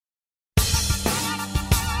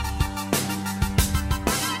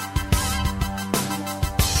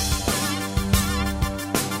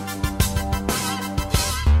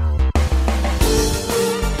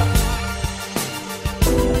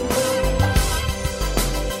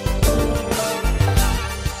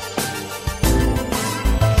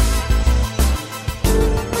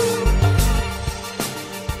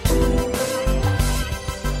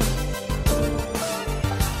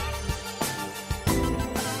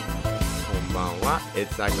Konbanwa.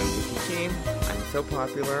 It's Glenn Kikichi. I'm so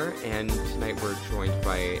popular, and tonight we're joined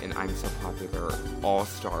by an I'm so popular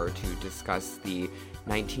all-star to discuss the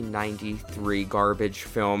 1993 garbage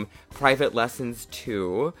film Private Lessons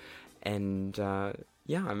 2. And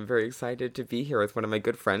I'm very excited to be here with one of my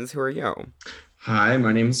good friends. Who are you? Hi,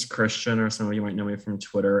 my name is Christian, or some of you might know me from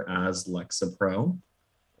Twitter as Lexapro.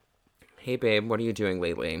 Hey babe, what are you doing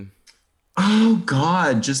lately? Oh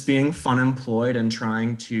God, just being fun employed and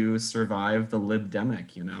trying to survive the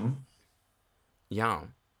libdemic, you know? Yeah,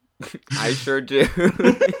 I sure do.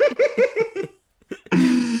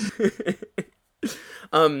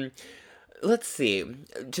 um, let's see.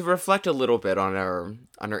 To reflect a little bit on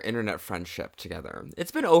our internet friendship together.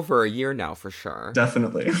 It's been over a year now for sure.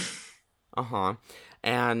 Definitely. Uh-huh.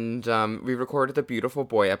 And we recorded the Beautiful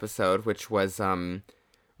Boy episode, which was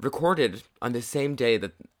recorded on the same day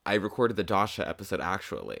that I recorded the Dasha episode,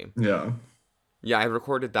 actually. Yeah. Yeah, I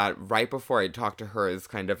recorded that right before I talked to her as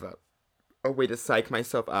kind of a way to psych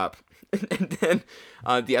myself up. And then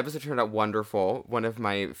the episode turned out wonderful. One of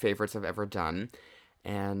my favorites I've ever done.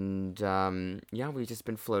 And we've just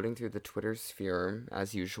been floating through the Twitter sphere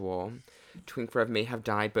as usual. Twinkrev may have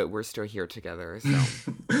died, but we're still here together. So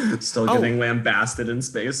Still getting lambasted in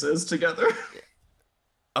spaces together.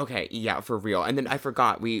 Okay, yeah, for real. And then I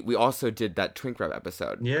forgot, we also did that Twinkrev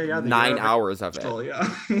episode. Yeah, the 9 hours of it. Yeah.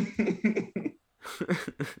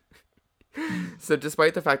 So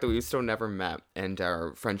despite the fact that we've still never met and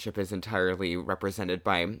our friendship is entirely represented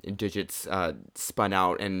by digits spun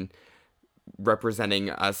out and representing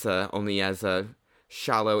us only as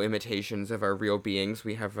shallow imitations of our real beings,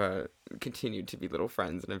 we have continued to be little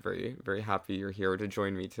friends, and I'm very, very happy you're here to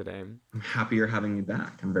join me today. I'm happy you're having me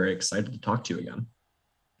back. I'm very excited to talk to you again.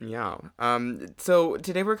 Yeah. So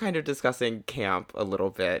today we're kind of discussing camp a little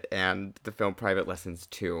bit and the film Private Lessons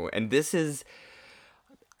 2. And this is,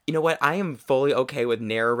 you know what? I am fully okay with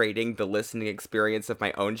narrating the listening experience of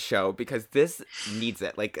my own show because this needs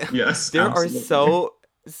it. Like, yes, there absolutely. are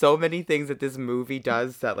so many things that this movie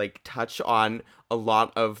does that like touch on a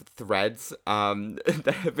lot of threads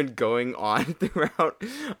that have been going on throughout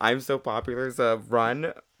I'm So Popular's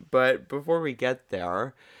run. But before we get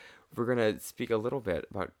there, we're going to speak a little bit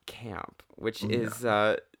about camp, which is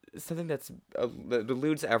something that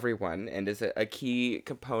eludes everyone and is a key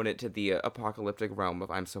component to the apocalyptic realm of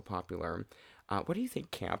I'm So Popular. What do you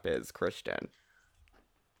think camp is, Christian?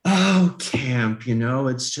 Oh, camp,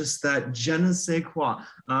 it's just that je ne sais quoi.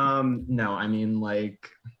 No, I mean, like,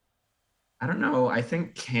 I don't know. I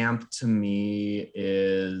think camp to me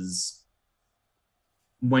is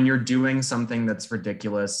when you're doing something that's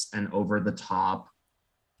ridiculous and over the top.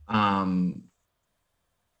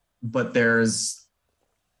 But there's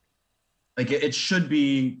like it should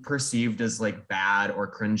be perceived as like bad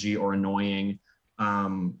or cringy or annoying,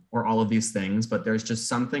 or all of these things, but there's just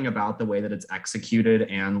something about the way that it's executed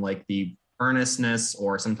and like the earnestness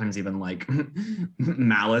or sometimes even like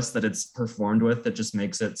malice that it's performed with that just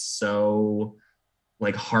makes it so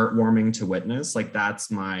like heartwarming to witness. Like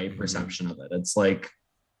that's my perception of it. It's like,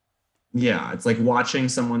 yeah, it's like watching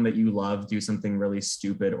someone that you love do something really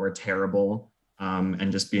stupid or terrible,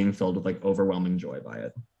 and just being filled with like overwhelming joy by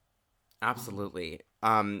it. Absolutely.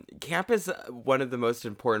 Camp is one of the most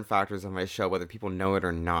important factors of my show, whether people know it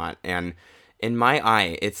or not. And in my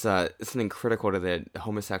eye, it's something critical to the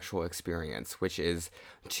homosexual experience, which is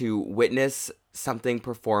to witness something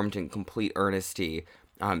performed in complete earnesty,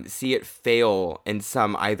 see it fail in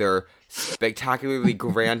some either spectacularly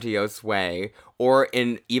grandiose way or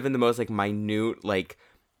in even the most like minute, like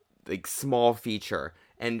small feature.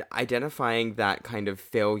 And identifying that kind of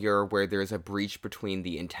failure where there's a breach between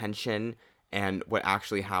the intention and what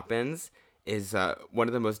actually happens is one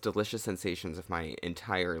of the most delicious sensations of my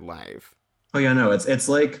entire life. Oh yeah, no, it's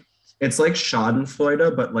like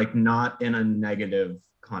Schadenfreude, but like not in a negative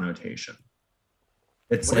connotation.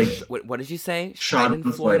 It's like What did you say? Schadenfreude?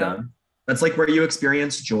 Schadenfreude. That's like where you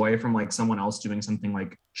experience joy from like someone else doing something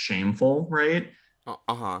like shameful, right?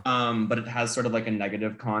 Uh-huh. But it has sort of like a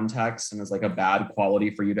negative context and is like a bad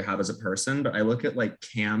quality for you to have as a person. But I look at like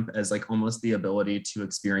camp as like almost the ability to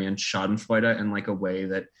experience Schadenfreude in like a way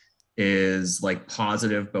that is like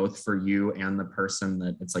positive both for you and the person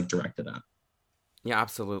that it's like directed at. Yeah,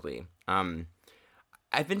 absolutely.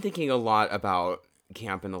 I've been thinking a lot about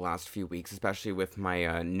camp in the last few weeks, especially with my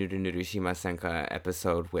Nuru Nuru Shimasenka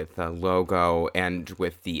episode with Logo and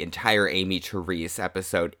with the entire Amy Therese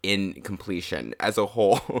episode in completion as a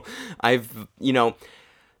whole.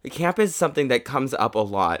 Camp is something that comes up a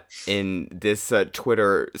lot in this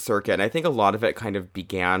Twitter circuit, and I think a lot of it kind of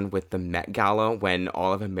began with the Met Gala when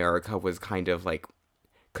all of America was kind of like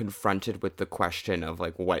confronted with the question of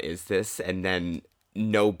like, what is this? And then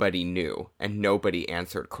nobody knew and nobody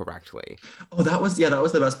answered correctly. Oh, that was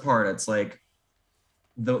the best part. It's like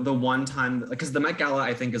the one time, because the Met Gala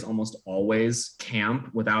I think is almost always camp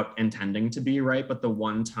without intending to be, right? But the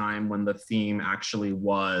one time when the theme actually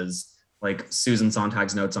was like Susan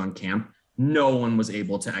Sontag's notes on camp, no one was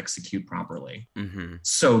able to execute properly. Mm-hmm.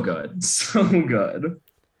 So good, so good.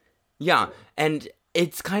 Yeah, and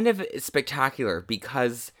it's kind of spectacular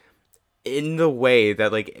because in the way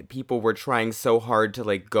that like people were trying so hard to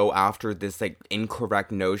like go after this like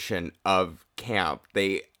incorrect notion of camp,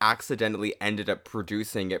 they accidentally ended up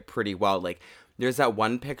producing it pretty well. Like there's that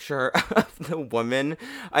one picture of the woman,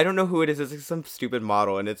 I don't know who it is, it's like some stupid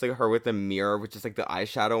model, and it's like her with a mirror with just like the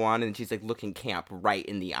eyeshadow on, and she's like looking camp right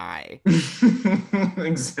in the eye.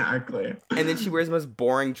 Exactly. And then she wears the most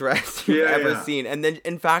boring dress you've ever seen, and then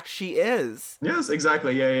in fact she is. Yes,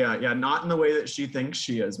 exactly. Yeah. Not in the way that she thinks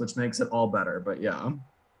she is, which makes it all better, but yeah.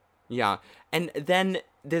 Yeah. And then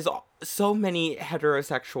there's so many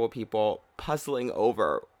heterosexual people puzzling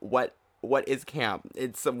over what is camp.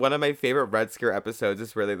 It's one of my favorite Red Scare episodes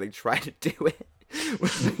is where they like try to do it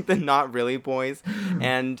with like, the not really boys.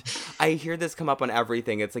 And I hear this come up on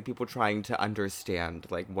everything. It's like people trying to understand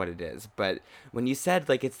like what it is. But when you said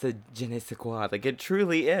like it's the je ne sais quoi, like it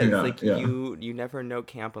truly is. You never know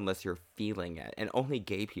camp unless you're feeling it. And only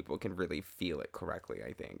gay people can really feel it correctly,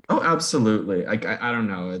 I think. Oh, absolutely. I don't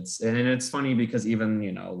know. It's funny because even,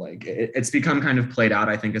 like it's become kind of played out,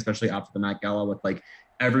 I think, especially after the Met Gala with like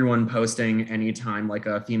everyone posting anytime like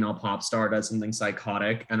a female pop star does something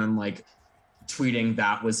psychotic and then like tweeting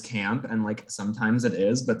that was camp, and like sometimes it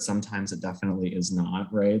is, but sometimes it definitely is not,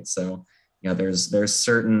 right? So yeah, there's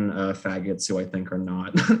certain faggots who I think are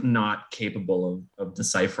not capable of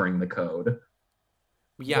deciphering the code.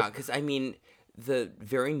 Yeah, because I mean the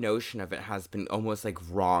very notion of it has been almost like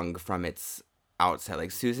wrong from its outset.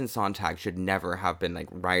 Like Susan Sontag should never have been like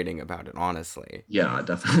writing about it, honestly. Yeah,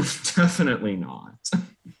 definitely not.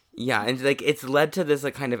 Yeah, and like it's led to this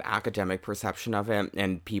like kind of academic perception of it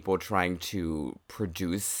and people trying to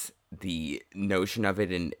produce the notion of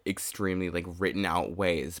it in extremely like written out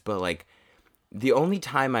ways. But like the only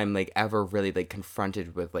time I'm like ever really like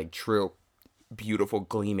confronted with like true beautiful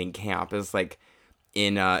gleaming camp is like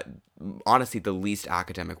in honestly the least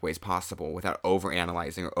academic ways possible without over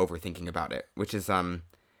analyzing or overthinking about it, which is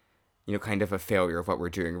kind of a failure of what we're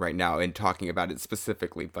doing right now in talking about it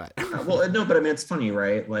specifically. But well, no, but I mean, it's funny,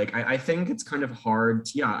 right? Like, I think it's kind of hard.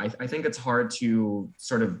 I think it's hard to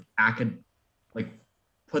sort of like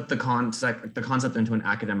put the concept into an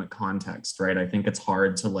academic context, right? I think it's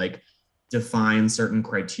hard to like define certain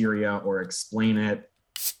criteria or explain it,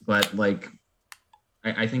 but like,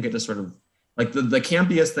 I think it just sort of like the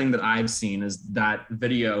campiest thing that I've seen is that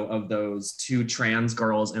video of those two trans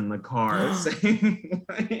girls in the car saying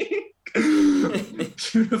like,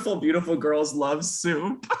 beautiful girls love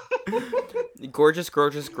soup. Gorgeous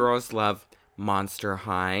girls love Monster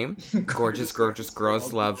High. Gorgeous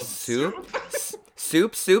girls love soup.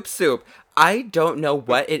 Soup. I don't know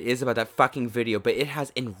what it is about that fucking video, but it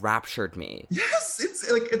has enraptured me. Yes,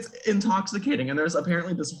 it's intoxicating. And there's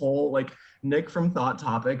apparently this whole like Nick from Thought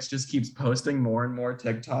Topics just keeps posting more and more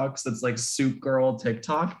TikToks that's like Soup Girl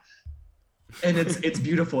TikTok. And it's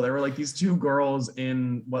beautiful. There were like these two girls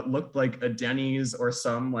in what looked like a Denny's or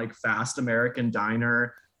some like fast American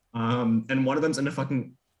diner. And one of them's in a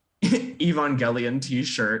fucking Evangelion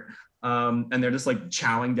t-shirt. And they're just like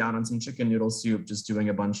chowing down on some chicken noodle soup, just doing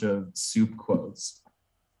a bunch of soup quotes.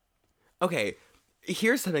 Okay,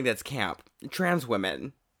 here's something that's camp. Trans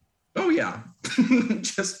women. Oh yeah.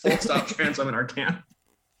 Just full stop, trans women are camp.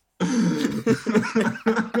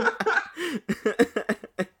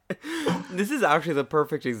 This is actually the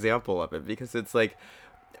perfect example of it because it's like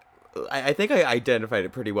I think I identified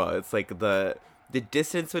it pretty well. It's like the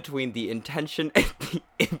distance between the intention and the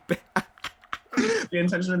impact. The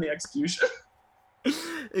intention and the execution.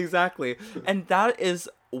 Exactly. And that is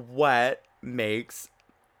what makes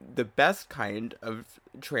the best kind of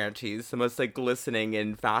transies, the most like glistening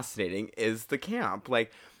and fascinating, is the camp.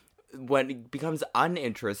 Like what it becomes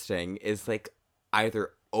uninteresting is like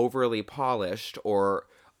either overly polished or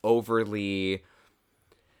overly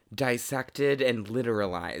dissected and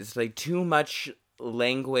literalized. Like too much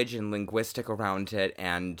language and linguistic around it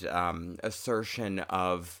and assertion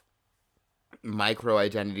of micro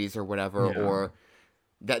identities or whatever, or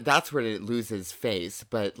that's where it loses face.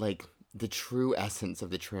 But like the true essence of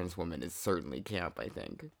the trans woman is certainly camp, I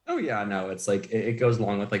think. Oh yeah, no, it's like it goes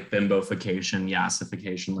along with like bimbofication,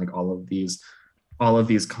 yassification, like all of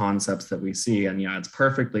these concepts that we see, and yeah, it's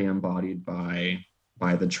perfectly embodied by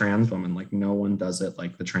by the trans woman. Like no one does it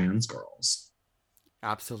like the trans girls.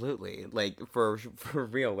 Absolutely. Like for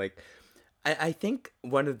real. Like I think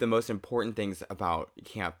one of the most important things about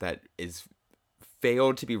camp that is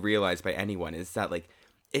failed to be realized by anyone is that like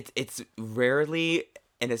it's rarely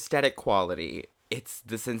an aesthetic quality. It's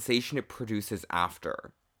the sensation it produces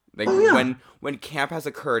after. Like Oh yeah. when camp has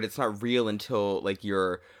occurred, it's not real until like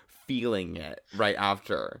you're feeling it right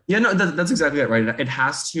after. Yeah, no, that's exactly it, right? It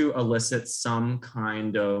has to elicit some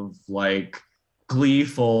kind of like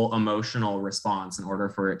gleeful emotional response in order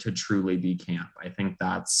for it to truly be camp. I think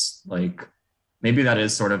that's like maybe that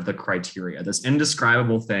is sort of the criteria, this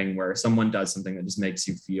indescribable thing where someone does something that just makes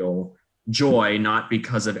you feel joy, not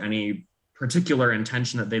because of any particular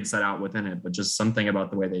intention that they'd set out within it, but just something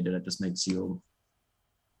about the way they did it just makes you,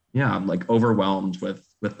 yeah, like overwhelmed with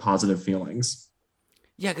positive feelings.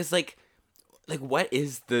 Yeah, cuz like what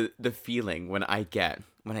is the feeling when I get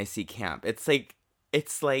when I see camp? It's like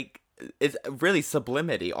it's really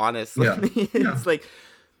sublimity, honestly. Yeah. Yeah. It's like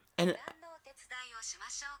and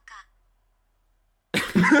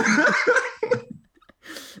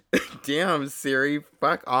damn Siri,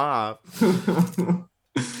 fuck off.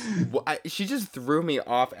 She just threw me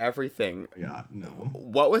off everything. Yeah, no.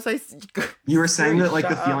 What was You were saying Siri, that like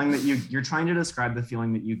the shut feeling up. that you're trying to describe the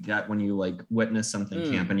feeling that you get when you like witness something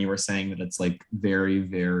camp, Mm. and you were saying that it's like very,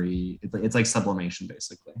 very it's like sublimation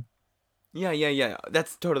basically. Yeah, yeah, yeah.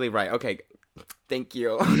 That's totally right. Okay. Thank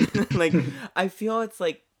you. Like I feel it's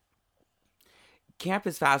like camp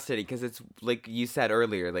is fascinating because it's like you said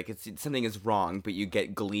earlier, like it's something is wrong, but you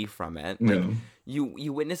get glee from it. Like Yeah.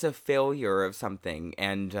 you witness a failure of something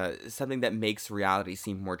and something that makes reality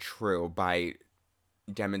seem more true by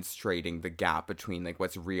demonstrating the gap between like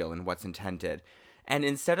what's real and what's intended. And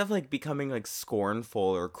instead of like becoming like scornful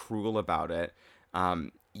or cruel about it,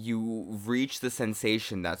 you reach the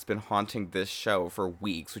sensation that's been haunting this show for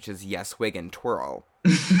weeks, which is yes, wig and twirl.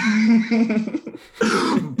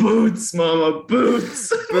 Boots, mama,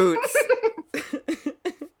 boots. Boots.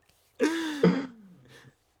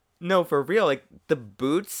 No, for real, like the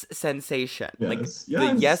boots sensation, like Yes, the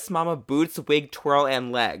yes. yes mama boots, wig, twirl,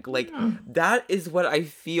 and leg, like Yeah. that is what I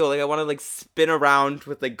feel. Like I want to like spin around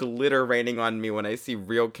with like glitter raining on me when I see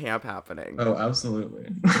real camp happening. Oh, absolutely.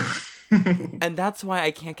 And that's why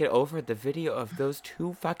I can't get over the video of those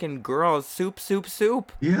two fucking girls, soup, soup,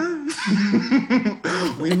 soup. Yeah.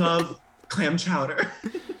 We love clam chowder.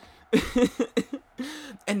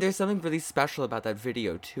 And there's something really special about that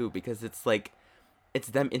video too, because it's like it's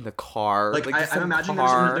them in the car, Like like just I'm some imagining they're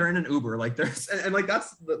car. in an Uber. Like there's and like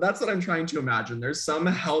that's what I'm trying to imagine. There's some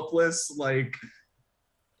helpless like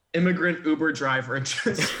immigrant Uber driver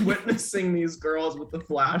just witnessing these girls with the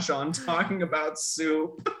flash on talking about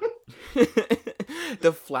soup.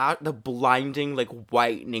 The blinding, like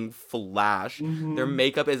whitening flash. Their Mhm.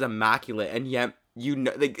 makeup is immaculate, and yet you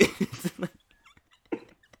know, like,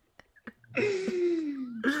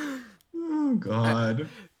 Oh God.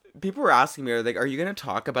 people were asking me, like, "Are you gonna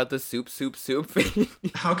talk about the soup, soup, soup?"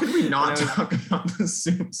 How could we And not I was, talk about the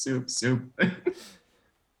soup?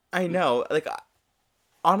 I know, like,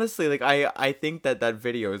 honestly, like, I think that that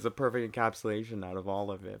video is a perfect encapsulation out of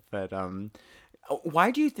all of it. But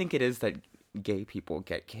why do you think it is that gay people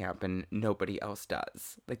get camp and nobody else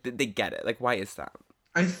does? Like, they get it. Like, why is that?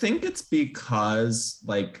 I think it's because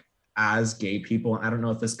like as gay people, I don't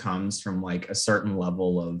know if this comes from like a certain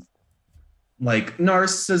level of like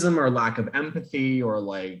narcissism or lack of empathy or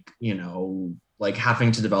like, you know, like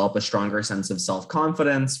having to develop a stronger sense of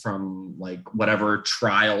self-confidence from like whatever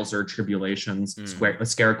trials or tribulations, Mm.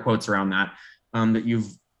 scare quotes around that, that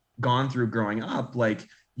you've gone through growing up, like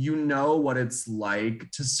you know what it's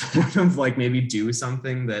like to sort of like maybe do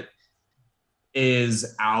something that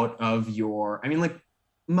is out of your, I mean, like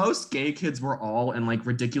most gay kids were all in like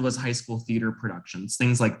ridiculous high school theater productions,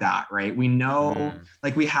 things like that, right? We know, Mm.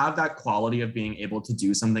 like, we have that quality of being able to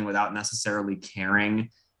do something without necessarily caring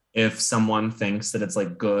if someone thinks that it's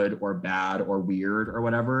like good or bad or weird or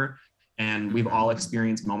whatever. And we've Mm-hmm. all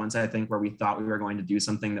experienced moments, I think, where we thought we were going to do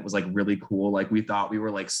something that was like really cool. Like we thought we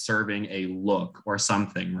were like serving a look or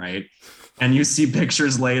something, right? And you see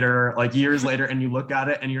pictures later, like years later, and you look at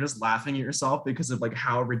it and you're just laughing at yourself because of like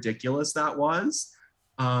how ridiculous that was.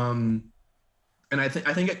 Um, and I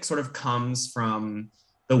think it sort of comes from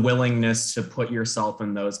the willingness to put yourself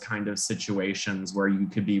in those kind of situations where you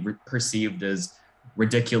could be perceived as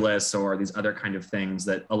ridiculous or these other kind of things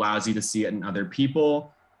that allows you to see it in other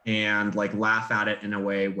people and like laugh at it in a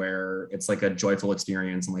way where it's like a joyful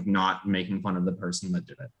experience and like not making fun of the person that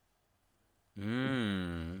did it.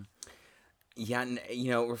 Mm. Yeah,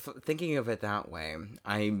 thinking of it that way,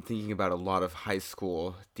 I'm thinking about a lot of high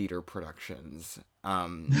school theater productions.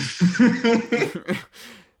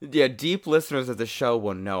 Yeah, deep listeners of the show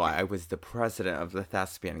will know I was the president of the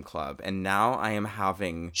thespian club, and now I am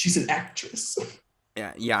having She's an actress.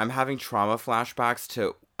 yeah, I'm having trauma flashbacks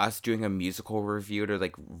to us doing a musical review to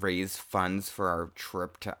like raise funds for our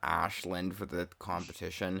trip to Ashland for the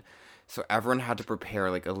competition. So everyone had to prepare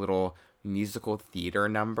like a little musical theater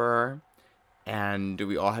number, and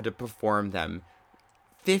we all had to perform them.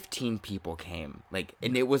 15 people came, like,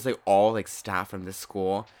 and it was like all like staff from the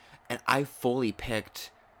school, and I fully picked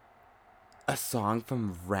a song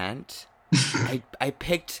from Rent. I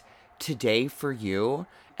picked Today for You,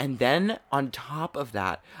 and then on top of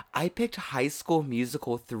that, I picked High School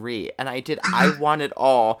Musical 3, and I did I Want It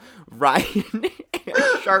All, Ryan and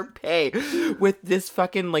Sharpay, with this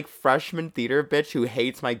fucking like freshman theater bitch who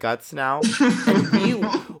hates my guts now. And we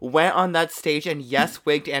went on that stage and yes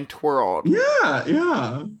wigged and twirled. Yeah,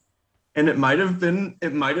 yeah. And it might have been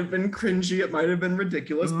cringy, it might have been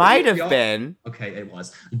ridiculous, but Might have y'all, been. okay, it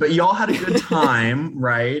was. But y'all had a good time,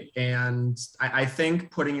 right? And I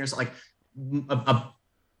think putting yourself like a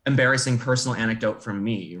embarrassing personal anecdote from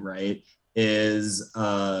me, right? Is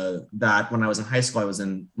that when I was in high school, I was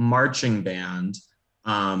in marching band.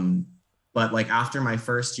 Um, but like after my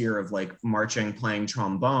first year of like marching, playing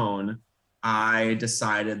trombone, I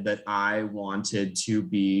decided that I wanted to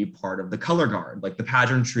be part of the color guard, like the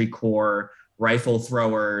pageantry corps, rifle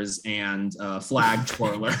throwers, and flag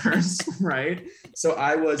twirlers, right? So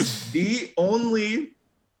I was the only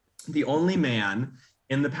man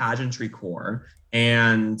in the pageantry corps,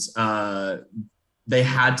 and they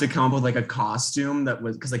had to come up with like a costume that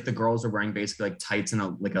was because like the girls were wearing basically like tights and a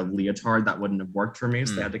leotard that wouldn't have worked for me,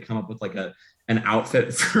 so they had to come up with like an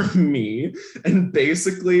outfit for me, and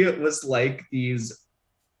basically it was like these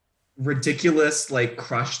ridiculous like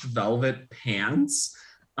crushed velvet pants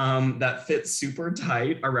that fit super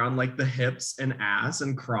tight around like the hips and ass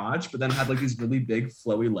and crotch, but then had like these really big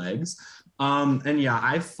flowy legs. And yeah,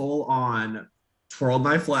 I full on twirled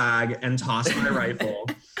my flag and tossed my rifle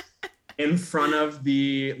in front of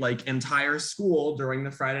the like entire school during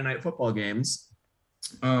the Friday night football games.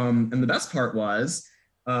 And the best part was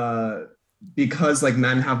because like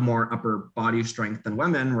men have more upper body strength than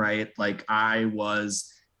women, right? Like I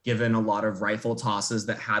was given a lot of rifle tosses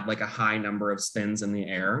that had like a high number of spins in the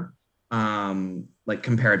air, like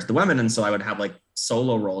compared to the women. And so I would have like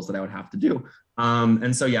solo rolls that I would have to do.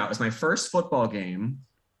 And so yeah, it was my first football game.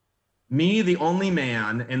 Me, the only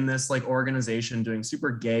man in this like organization doing super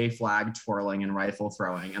gay flag twirling and rifle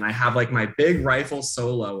throwing. And I have like my big rifle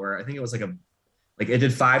solo where I think it was like it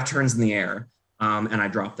did 5 turns in the air, and I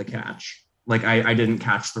dropped the catch. Like I didn't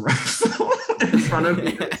catch the rifle in front of the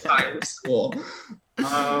entire school.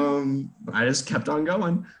 I just kept on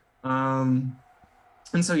going.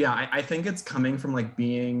 And so yeah, I think it's coming from like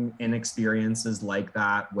being in experiences like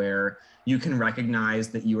that where you can recognize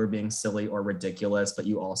that you are being silly or ridiculous, but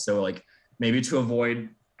you also like maybe to avoid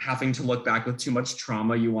having to look back with too much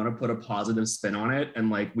trauma, you want to put a positive spin on it.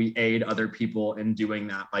 And like we aid other people in doing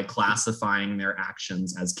that by classifying their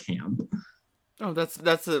actions as camp. Oh,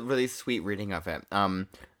 that's a really sweet reading of it.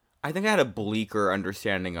 I think I had a bleaker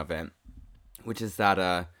understanding of it, which is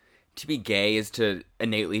that to be gay is to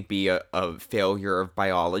innately be a failure of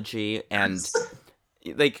biology, and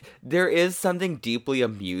like there is something deeply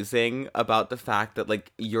amusing about the fact that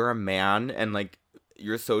like you're a man and like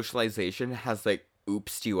your socialization has like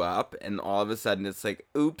oopsed you up, and all of a sudden it's like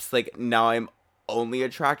oops, like now I'm only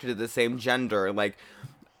attracted to the same gender. Like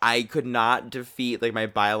I could not defeat like my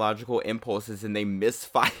biological impulses and they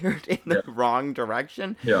misfired in the wrong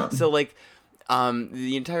direction. Yeah. So like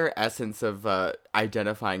the entire essence of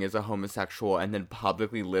identifying as a homosexual and then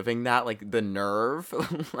publicly living that, like the nerve,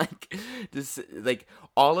 like this, like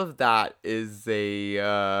all of that is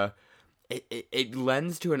it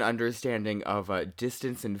lends to an understanding of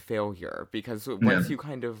distance and failure, because once you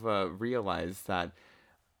kind of realize that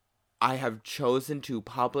I have chosen to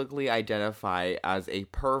publicly identify as a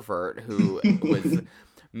pervert who was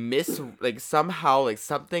like somehow like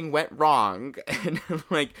something went wrong, and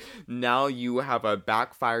like now you have a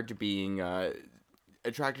backfire to being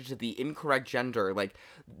attracted to the incorrect gender. Like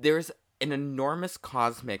there's an enormous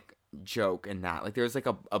cosmic joke in that. Like there's like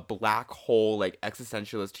a black hole like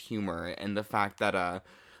existentialist humor in the fact that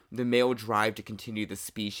the male drive to continue the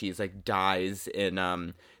species like dies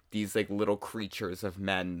in these like little creatures of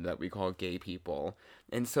men that we call gay people.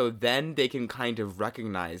 And so then they can kind of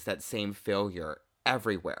recognize that same failure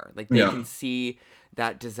everywhere. Like they can see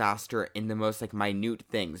that disaster in the most like minute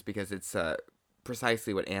things, because it's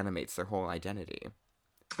precisely what animates their whole identity.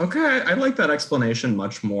 Okay, I like that explanation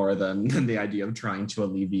much more than the idea of trying to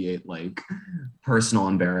alleviate like personal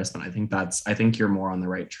embarrassment. I think you're more on the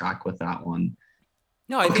right track with that one.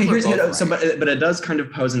 No, I Okay, think we're here's both so right. but it does kind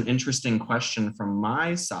of pose an interesting question from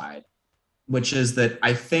my side, which is that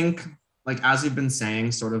I think, like, as we've been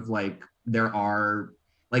saying, sort of like there are,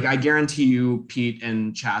 like, I guarantee you, Pete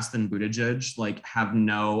and Chasten Buttigieg, like, have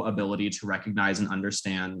no ability to recognize and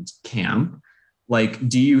understand camp. Like,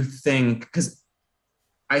 do you think, because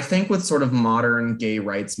I think with sort of modern gay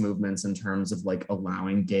rights movements in terms of like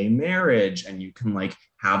allowing gay marriage and you can like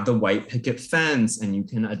have the white picket fence and you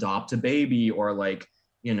can adopt a baby or like,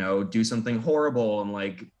 do something horrible and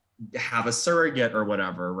like have a surrogate or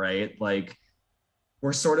whatever, right? Like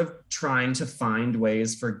we're sort of trying to find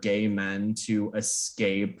ways for gay men to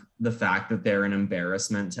escape the fact that they're an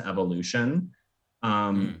embarrassment to evolution.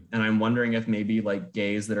 Mm. And I'm wondering if maybe like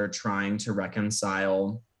gays that are trying to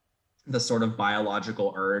reconcile the sort of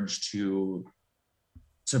biological urge to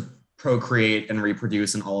procreate and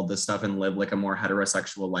reproduce and all of this stuff and live like a more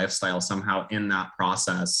heterosexual lifestyle somehow in that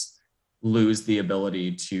process lose the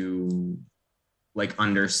ability to like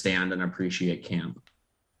understand and appreciate camp.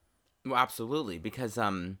 Well, absolutely, because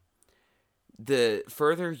the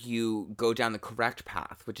further you go down the correct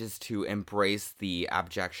path, which is to embrace the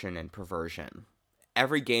abjection and perversion,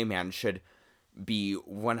 every gay man should be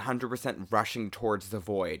 100% rushing towards the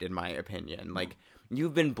void, in my opinion. Like,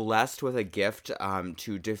 you've been blessed with a gift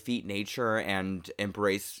to defeat nature and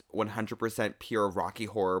embrace 100% pure Rocky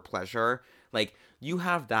Horror pleasure. Like, you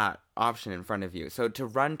have that option in front of you. So to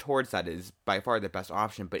run towards that is by far the best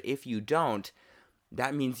option. But if you don't,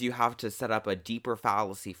 that means you have to set up a deeper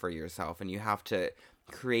fallacy for yourself and you have to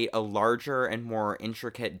create a larger and more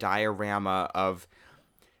intricate diorama of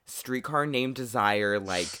Streetcar Named Desire,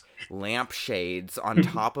 like lampshades on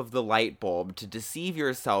top of the light bulb to deceive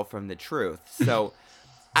yourself from the truth. So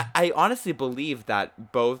I honestly believe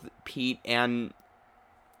that both Pete and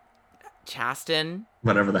Chasten,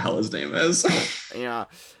 Whatever the hell his name is. yeah,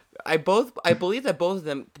 I believe that both of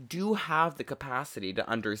them do have the capacity to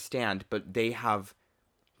understand, but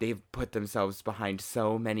they've put themselves behind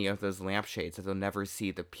so many of those lampshades that they'll never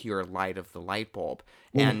see the pure light of the light bulb.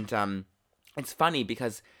 And it's funny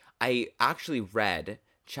because I actually read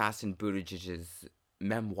Chasten Buttigieg's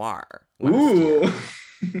memoir last year.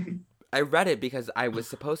 Ooh. I read it because I was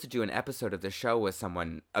supposed to do an episode of the show with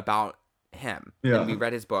someone about him. Yeah. And we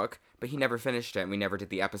read his book, but he never finished it and we never did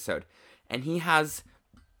the episode. And he has,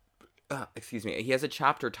 he has a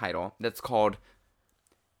chapter title that's called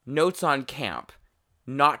Notes on Camp,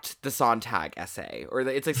 Not the Sontag Essay, or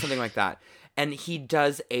it's like something like that. And he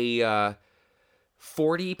does a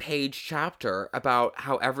 40-page chapter about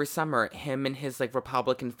how every summer him and his like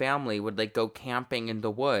Republican family would like go camping in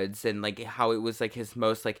the woods, and like how it was like his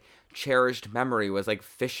most like cherished memory was like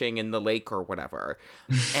fishing in the lake or whatever.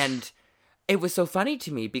 And it was so funny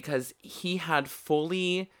to me because he had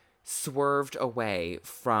fully swerved away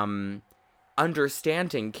from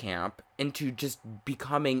understanding camp into just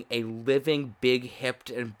becoming a living big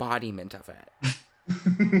hipped embodiment of it.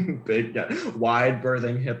 Big, yeah, wide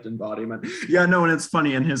birthing hipped embodiment. Yeah, no, and it's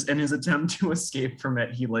funny in his attempt to escape from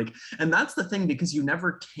it, he like, and that's the thing, because you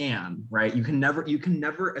never can, right? You can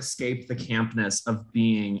never escape the campness of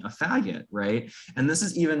being a faggot, right? And this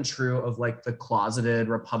is even true of like the closeted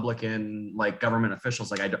Republican like government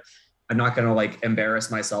officials. Like I'm not gonna like embarrass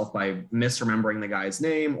myself by misremembering the guy's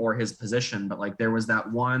name or his position, but like there was that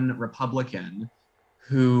one Republican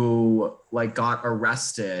who like got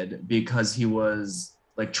arrested because he was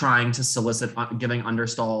like trying to solicit giving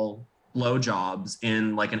understall blowjobs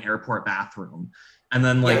in like an airport bathroom. And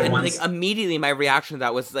then like, yeah, and once, like immediately my reaction to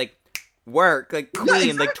that was like work, like clean, yeah,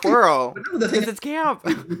 exactly. like twirl. But no, the thing because it's camp.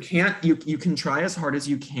 you can't, you can try as hard as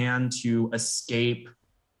you can to escape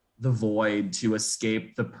the void, to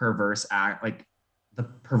escape the perverse act, like the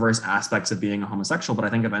perverse aspects of being a homosexual. But I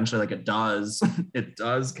think eventually like it does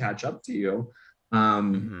catch up to you.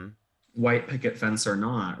 White picket fence or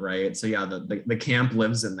not, right? So yeah, the camp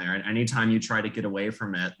lives in there, and anytime you try to get away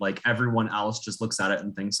from it, like everyone else just looks at it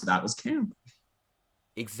and thinks that was camp.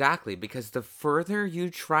 Exactly, because the further you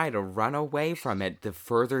try to run away from it, the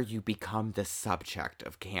further you become the subject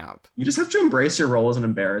of camp. You just have to embrace your role as an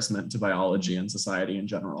embarrassment to biology and society in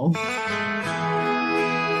general.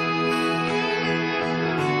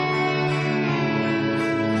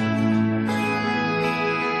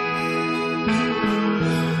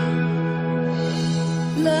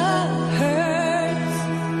 Love hurts.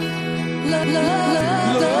 Love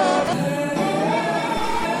hurts. Love hurts.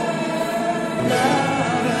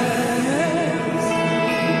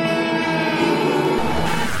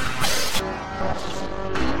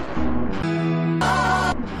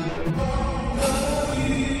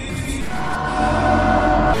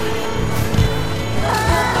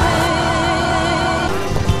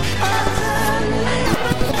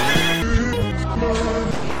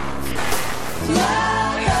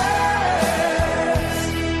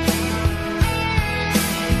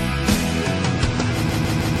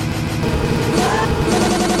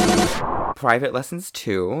 Private Lessons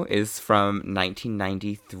 2 is from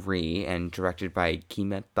 1993 and directed by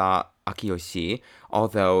Kimeta Akiyoshi.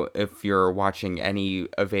 Although, if you're watching any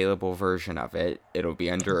available version of it, it'll be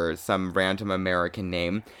under some random American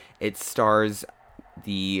name. It stars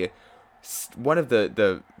one of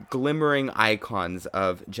the glimmering icons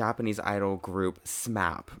of Japanese idol group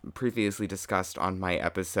SMAP, previously discussed on my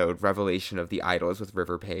episode Revelation of the Idols with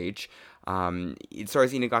River Page. It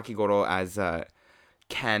stars Inagaki Goro as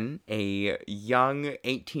Ken, a young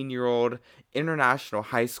 18-year-old international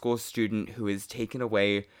high school student who is taken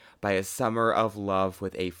away by a summer of love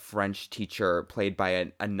with a French teacher played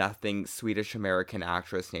by a nothing Swedish-American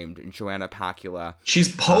actress named Joanna Pacula.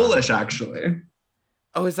 She's Polish, actually.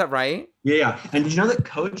 Oh, is that right? Yeah. And did you know that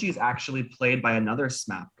Koji is actually played by another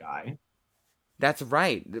SMAP guy? That's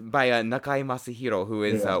right, by Nakai Masahiro, who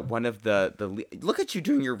is one of the look at you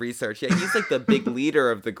doing your research. Yeah, he's like the big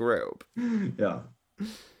leader of the group. Yeah.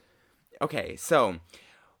 Okay, so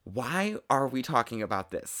why are we talking about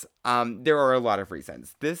this? There are a lot of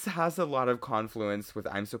reasons. This has a lot of confluence with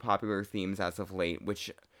I'm So Popular themes as of late,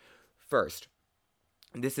 which, first,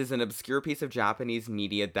 this is an obscure piece of Japanese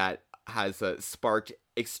media that has sparked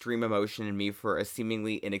extreme emotion in me for a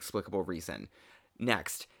seemingly inexplicable reason.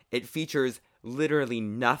 Next, it features literally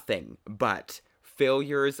nothing but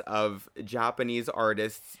failures of Japanese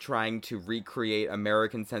artists trying to recreate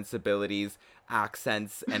American sensibilities,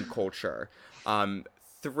 accents, and culture.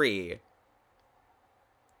 3,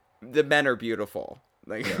 the men are beautiful.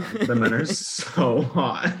 The men are so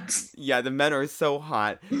hot. Yeah, the men are so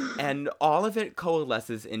hot. And all of it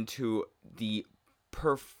coalesces into the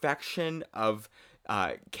perfection of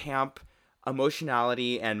camp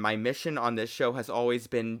emotionality, and my mission on this show has always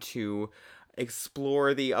been to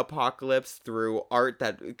explore the apocalypse through art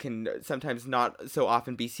that can sometimes not so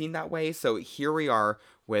often be seen that way. So here we are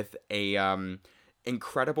with a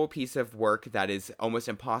incredible piece of work that is almost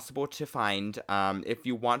impossible to find. If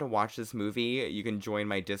you want to watch this movie, you can join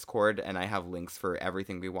my Discord, and I have links for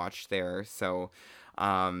everything we watched there. So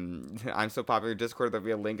I'm So Popular Discord, there'll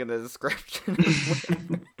be a link in the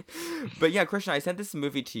description. But yeah, Christian, I sent this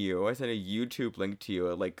movie to you. I sent a YouTube link to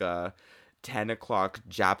you at like 10 o'clock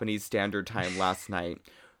Japanese Standard Time last night.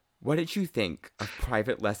 What did you think of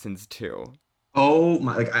Private Lessons 2? Oh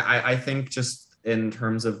my, like I think just in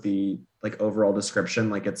terms of the like overall description,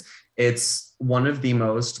 like it's one of the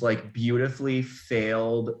most like beautifully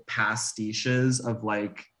failed pastiches of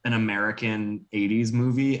like an American 80s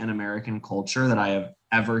movie and American culture that I have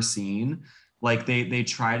ever seen. Like they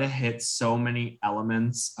try to hit so many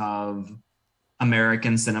elements of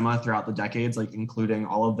American cinema throughout the decades, like including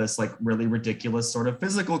all of this like really ridiculous sort of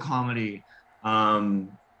physical comedy, and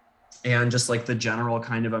just like the general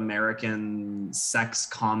kind of American sex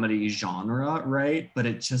comedy genre, right? But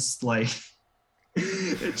it just like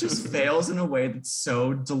it just fails in a way that's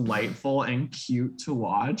so delightful and cute to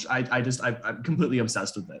watch. I'm completely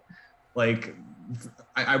obsessed with it. Like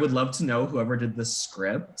I would love to know whoever did the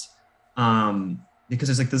script. Because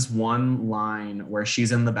there's like this one line where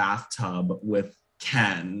she's in the bathtub with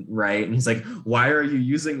Ken, right? And he's like, "Why are you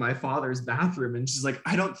using my father's bathroom?" And she's like,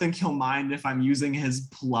 "I don't think he'll mind if I'm using his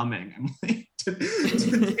plumbing." I'm like, did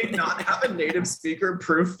they not have a native speaker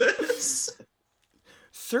proof this?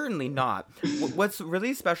 Certainly not. What's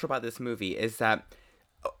really special about this movie is that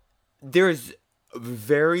there's a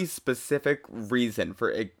very specific reason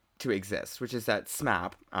for it to exist, which is that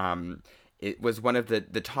SMAP, it was one of the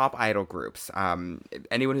top idol groups.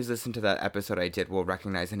 Anyone who's listened to that episode I did will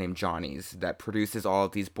recognize the name Johnny's, that produces all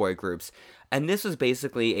of these boy groups. And this was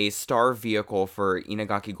basically a star vehicle for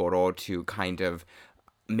Inagaki Goro to kind of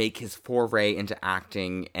make his foray into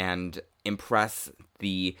acting and impress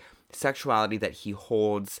the sexuality that he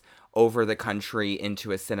holds over the country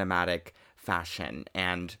into a cinematic fashion.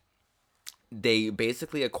 And they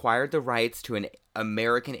basically acquired the rights to an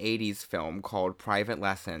American 80s film called Private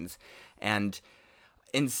Lessons. And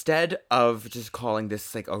instead of just calling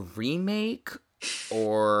this like a remake,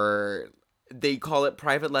 or they call it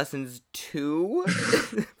Private Lessons 2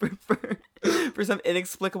 for some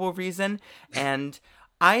inexplicable reason. And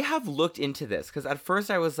I have looked into this because at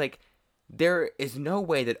first I was like, there is no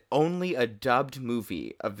way that only a dubbed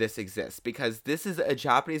movie of this exists, because this is a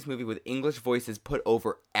Japanese movie with English voices put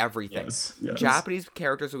over everything. Yes. Japanese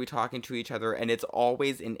characters will be talking to each other, and it's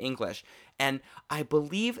always in English. And I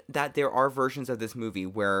believe that there are versions of this movie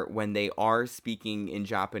where when they are speaking in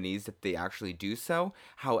Japanese, that they actually do so.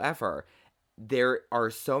 However, there are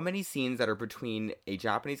so many scenes that are between a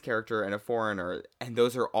Japanese character and a foreigner, and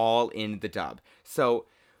those are all in the dub. So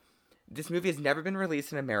this movie has never been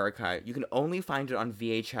released in America. You can only find it on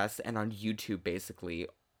VHS and on YouTube, basically.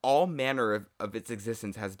 all manner of its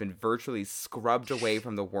existence has been virtually scrubbed away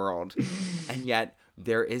from the world. And yet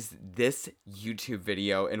there is this YouTube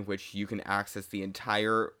video in which you can access the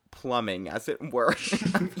entire plumbing, as it were,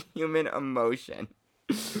 of human emotion.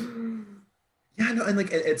 Yeah, no, and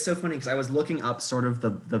like it's so funny because I was looking up sort of the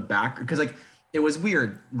back because like it was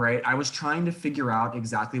weird, right? I was trying to figure out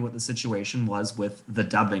exactly what the situation was with the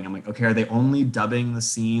dubbing. I'm like, okay, are they only dubbing the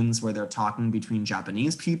scenes where they're talking between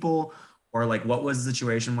Japanese people? Or like what was the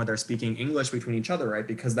situation where they're speaking English between each other, right?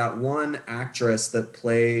 Because that one actress that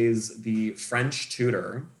plays the French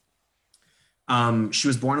tutor, she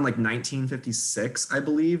was born in like 1956, I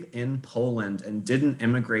believe, in Poland and didn't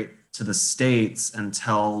immigrate to the States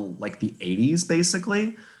until like the 80s,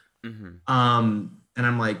 basically. Mm-hmm. And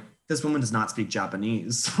I'm like, this woman does not speak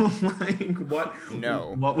Japanese. So like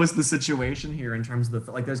No. what was the situation here in terms of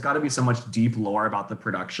the like there's got to be so much deep lore about the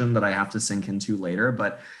production that I have to sink into later,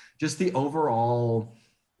 but just the overall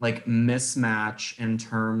like mismatch in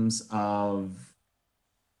terms of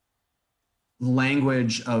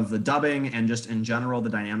language of the dubbing and just in general the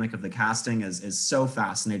dynamic of the casting is so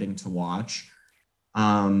fascinating to watch.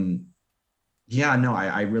 Yeah, no,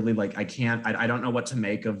 I really like I don't know what to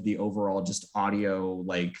make of the overall just audio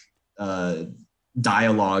like uh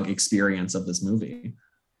dialogue experience of this movie.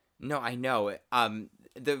 No, I know.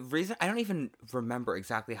 The reason I don't even remember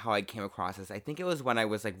exactly how I came across this. I think it was when I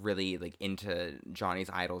was like really like into Johnny's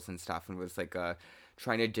Idols and stuff, and was like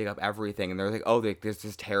trying to dig up everything. And they're like, oh, there's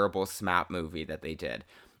this terrible SMAP movie that they did.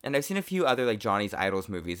 And I've seen a few other like Johnny's Idols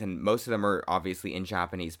movies, and most of them are obviously in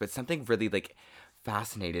Japanese. But something really like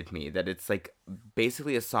fascinated me that it's like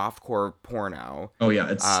basically a softcore porno. Oh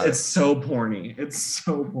yeah, it's so porny. It's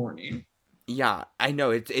so porny. Yeah, I know.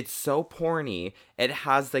 It's so porny. It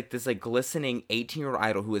has like this like glistening 18-year-old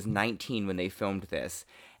idol who was 19 when they filmed this.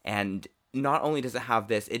 And not only does it have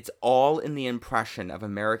this, it's all in the impression of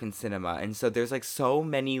American cinema. And so there's like so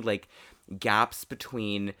many like gaps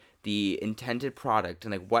between the intended product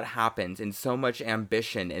and like what happens, and so much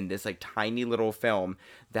ambition in this like tiny little film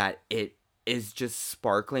that it is just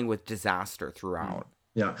sparkling with disaster throughout.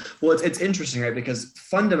 Yeah. Well, it's interesting, right? Because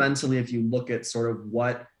fundamentally, if you look at sort of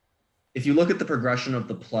if you look at the progression of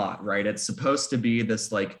the plot, right, it's supposed to be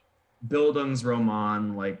this like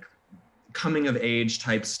Bildungsroman, like coming of age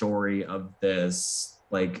type story of this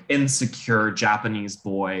like insecure Japanese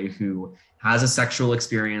boy who has a sexual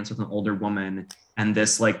experience with an older woman, and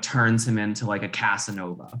this like turns him into like a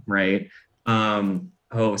Casanova, right?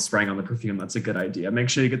 Oh, spraying on the perfume, that's a good idea. Make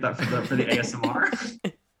sure you get that for the ASMR.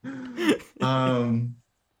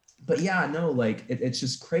 But yeah, no, like it's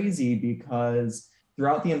just crazy because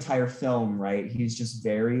throughout the entire film, right, he's just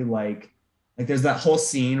very like there's that whole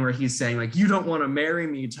scene where he's saying like, you don't want to marry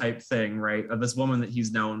me type thing, right, of this woman that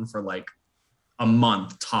he's known for like a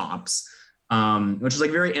month tops, which is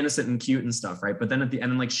like very innocent and cute and stuff, right? But then at the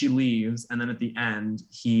end, like she leaves, and then at the end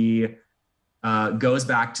he goes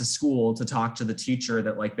back to school to talk to the teacher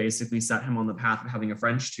that like basically set him on the path of having a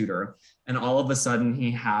French tutor. And all of a sudden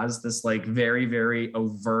he has this like very, very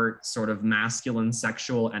overt sort of masculine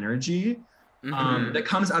sexual energy that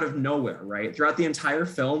comes out of nowhere, right? Throughout the entire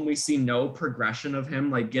film, we see no progression of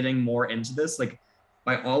him like getting more into this. Like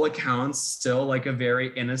by all accounts, still like a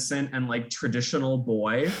very innocent and like traditional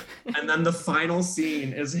boy. And then the final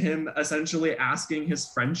scene is him essentially asking his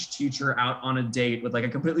French teacher out on a date with like a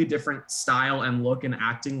completely different style and look and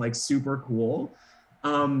acting like super cool.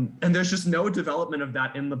 And there's just no development of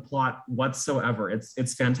that in the plot whatsoever.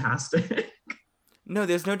 It's fantastic. No,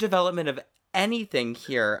 there's no development of anything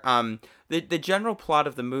here. The general plot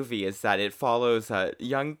of the movie is that it follows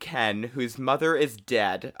young Ken, whose mother is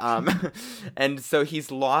dead. And so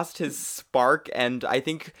he's lost his spark, and I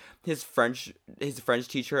think his French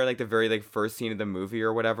teacher, like the very like first scene of the movie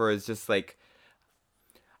or whatever, is just like,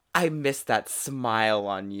 I miss that smile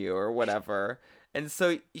on you or whatever. And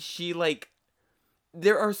so she like,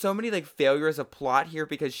 there are so many like failures of plot here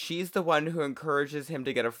because she's the one who encourages him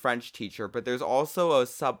to get a French teacher, but there's also a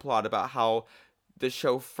subplot about how the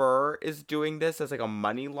chauffeur is doing this as like a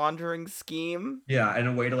money laundering scheme. Yeah, and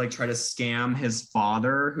a way to like try to scam his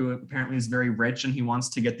father, who apparently is very rich and he wants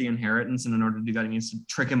to get the inheritance, and in order to do that, he needs to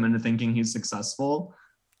trick him into thinking he's successful.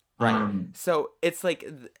 Right. So it's like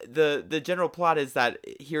the general plot is that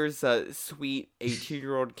here's a sweet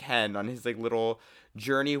 18-year-old Ken on his like little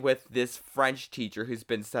journey with this French teacher who's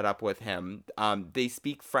been set up with him. They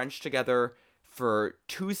speak French together for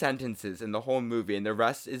 2 sentences in the whole movie, and the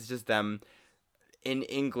rest is just them in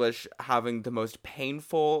English having the most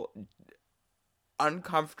painful,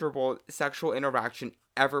 uncomfortable sexual interaction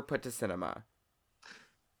ever put to cinema.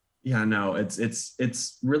 Yeah, no,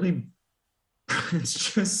 it's really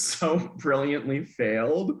it's just so brilliantly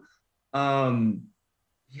failed. Um,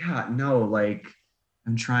 yeah, no, like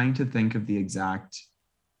I'm trying to think of the exact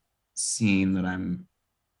scene that I'm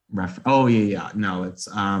oh yeah, no, it's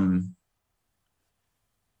oh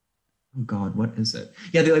God, what is it?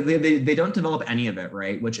 Yeah, they don't develop any of it,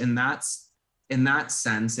 right? Which in that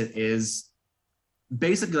sense, it is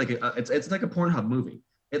basically like it's like a Pornhub movie.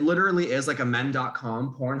 It literally is like a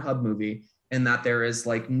men.com Pornhub movie in that there is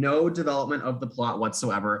like no development of the plot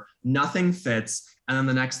whatsoever. Nothing fits. And then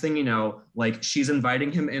the next thing you know, like she's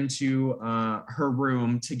inviting him into her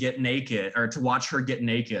room to get naked or to watch her get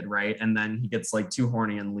naked, right? And then he gets like too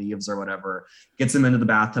horny and leaves or whatever, gets him into the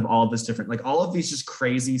bathtub, all of this different, like all of these just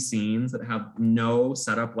crazy scenes that have no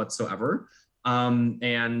setup whatsoever,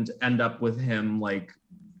 and end up with him like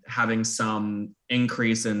having some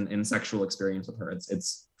increase in sexual experience with her.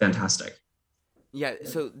 It's fantastic. Yeah,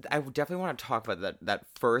 so I would definitely want to talk about that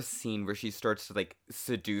first scene where she starts to like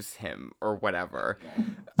seduce him or whatever,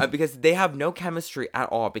 because they have no chemistry at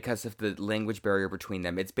all because of the language barrier between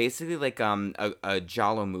them. It's basically like a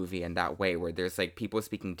Giallo movie in that way, where there's like people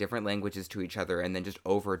speaking different languages to each other and then just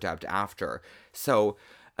overdubbed after. So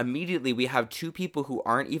immediately we have two people who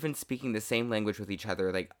aren't even speaking the same language with each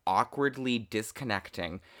other, like awkwardly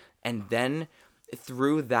disconnecting, and then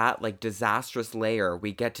through that like disastrous layer,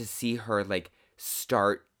 we get to see her like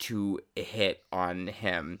start to hit on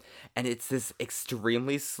him, and it's this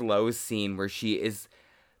extremely slow scene where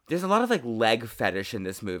there's a lot of like leg fetish in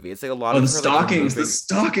this movie. It's like a lot of The her, stockings, like, the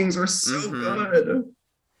stockings are so good.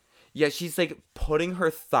 Yeah, she's like putting her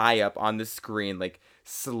thigh up on the screen, like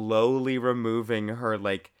slowly removing her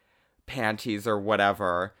like panties or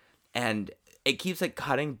whatever, and it keeps like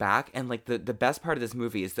cutting back, and like the best part of this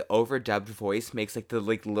movie is the overdubbed voice makes like the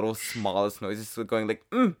like little smallest noises, so going like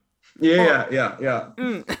Yeah.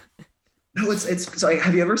 No, it's so like,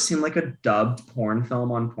 have you ever seen like a dubbed porn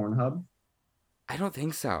film on Pornhub? I don't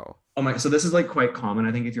think so. Oh my, so this is like quite common,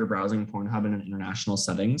 I think, if you're browsing Pornhub in an international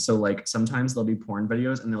setting. So like sometimes there'll be porn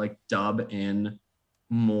videos and they like dub in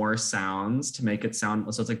more sounds to make it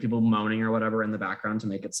sound, so it's like people moaning or whatever in the background to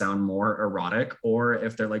make it sound more erotic, or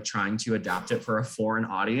if they're like trying to adapt it for a foreign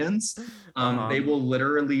audience, they will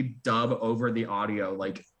literally dub over the audio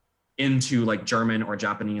like into like German or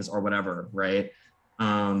Japanese or whatever, right?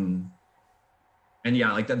 And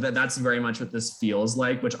yeah, like that's very much what this feels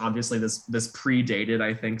like, which obviously this predated,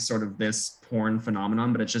 I think, sort of this porn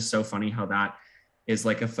phenomenon, but it's just so funny how that is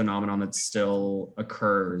like a phenomenon that still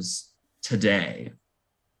occurs today.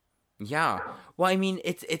 Yeah. Well, I mean,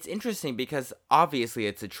 it's interesting because obviously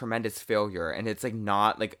it's a tremendous failure, and it's like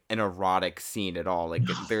not like an erotic scene at all. Like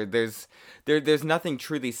there's nothing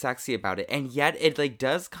truly sexy about it, and yet it like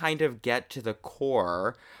does kind of get to the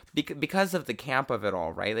core because of the camp of it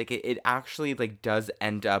all, right? Like it actually like does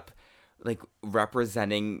end up like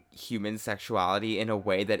representing human sexuality in a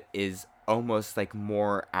way that is almost like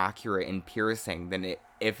more accurate and piercing than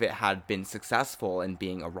if it had been successful in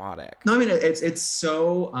being erotic. No, I mean it's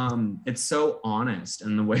so honest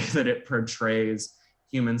in the way that it portrays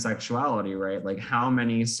human sexuality, right? Like how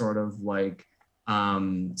many sort of like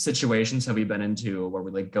situations have we been into where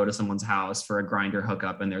we like go to someone's house for a grinder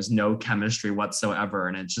hookup and there's no chemistry whatsoever,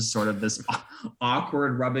 and it's just sort of this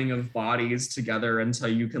awkward rubbing of bodies together until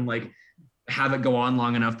you can like have it go on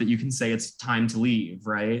long enough that you can say it's time to leave,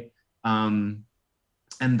 right?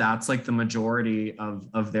 And that's like the majority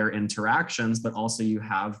of their interactions, but also you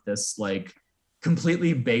have this like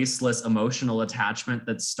completely baseless emotional attachment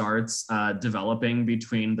that starts developing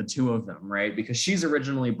between the two of them, right? Because she's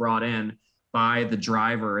originally brought in by the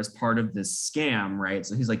driver as part of this scam, right?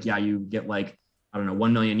 So he's like, yeah, you get like, I don't know,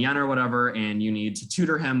 1 million yen or whatever, and you need to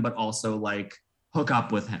tutor him, but also like hook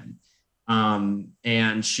up with him.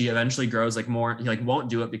 And she eventually grows like more, he like won't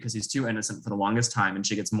do it because he's too innocent for the longest time, and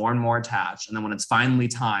she gets more and more attached. And then when it's finally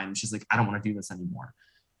time, she's like, I don't want to do this anymore.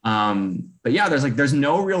 But yeah, there's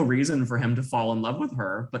no real reason for him to fall in love with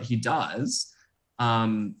her, but he does.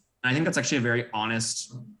 And I think that's actually a very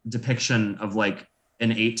honest depiction of like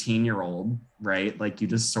an 18-year-old, right? Like you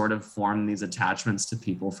just sort of form these attachments to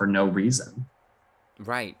people for no reason.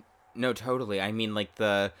 Right. No, totally. I mean, like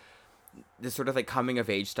the sort of like coming of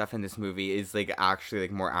age stuff in this movie is like actually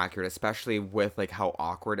like more accurate, especially with like how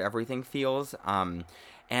awkward everything feels.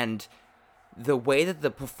 And the way that the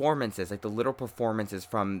performances, like the little performances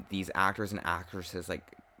from these actors and actresses,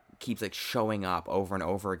 like keeps like showing up over and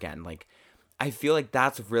over again. Like I feel like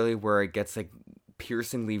that's really where it gets like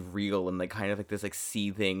piercingly real and like kind of like this like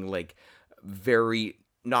seething, like very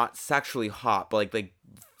not sexually hot, but like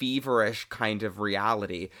feverish kind of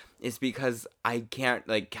reality, is because I can't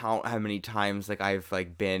like count how many times like I've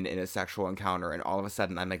like been in a sexual encounter and all of a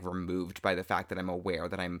sudden I'm like removed by the fact that I'm aware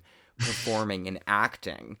that I'm performing and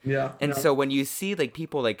acting. Yeah. And so when you see like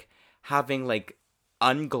people like having like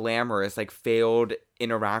unglamorous like failed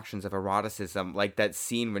interactions of eroticism, like that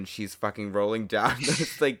scene when she's fucking rolling down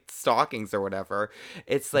those like stockings or whatever,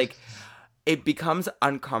 it's like it becomes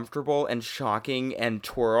uncomfortable and shocking and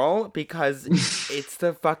twirl because it's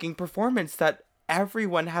the fucking performance that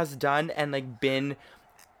everyone has done and like been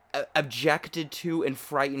objected to and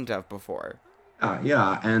frightened of before.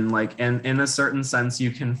 Yeah, and like, and in a certain sense, you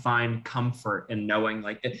can find comfort in knowing,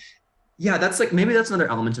 like, yeah, that's like maybe that's another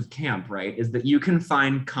element of camp, right? Is that you can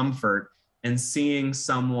find comfort in seeing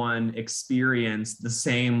someone experience the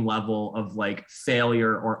same level of like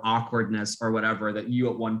failure or awkwardness or whatever that you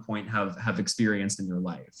at one point have experienced in your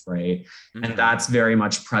life, right? Mm-hmm. And that's very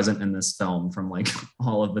much present in this film from like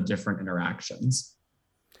all of the different interactions.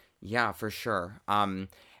 Yeah, for sure.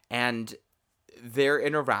 And their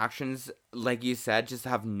interactions, like you said, just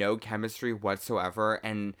have no chemistry whatsoever.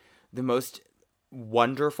 And the most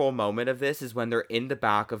wonderful moment of this is when they're in the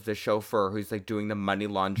back of the chauffeur who's like doing the money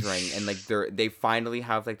laundering and like they finally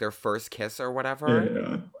have like their first kiss or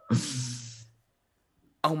whatever. Yeah.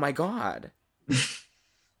 Oh my God.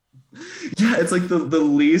 Yeah, it's like the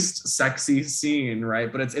least sexy scene,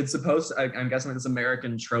 right? But it's supposed to, I'm guessing this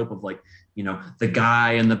American trope of like, you know, the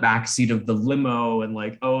guy in the back seat of the limo and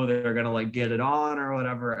like, oh, they're gonna like get it on or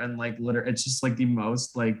whatever, and like literally it's just like the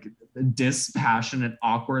most like dispassionate,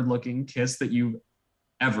 awkward looking kiss that you've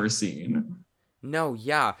ever seen. No,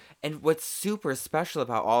 yeah. And what's super special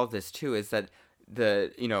about all of this too is that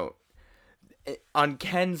on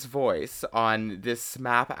Ken's voice, on this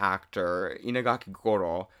SMAP actor, Inagaki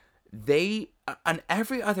Goro, on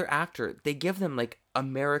every other actor, they give them like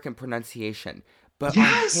American pronunciation. But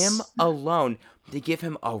yes! On him alone, they give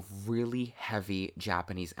him a really heavy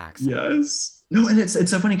Japanese accent. Yes. No, and it's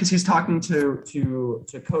so funny because he's talking to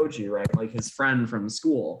Koji, right? Like his friend from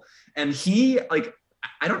school. And he like,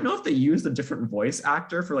 I don't know if they used a different voice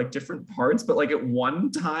actor for like different parts, but like at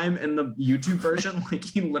one time in the YouTube version, like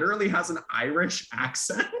he literally has an Irish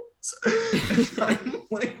accent. And I'm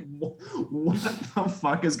like, what the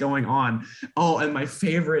fuck is going on? Oh, and my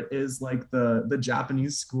favorite is like the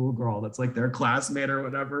Japanese schoolgirl that's like their classmate or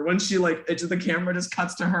whatever. When she like, the camera just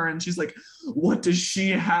cuts to her and she's like, what does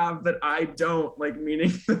she have that I don't? Like,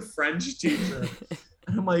 meaning the French teacher.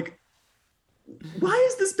 And I'm like, why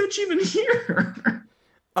is this bitch even here?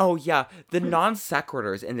 Oh yeah, the non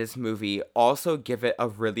sequiturs in this movie also give it a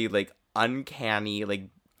really like uncanny like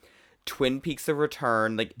Twin Peaks of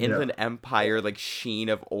Return, like Inland Empire, like sheen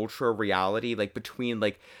of ultra reality, like between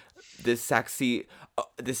like the sexy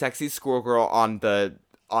schoolgirl on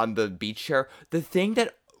the beach chair. The thing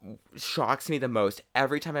that shocks me the most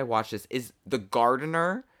every time I watch this is the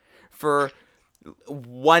gardener for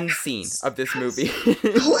one scene of this movie.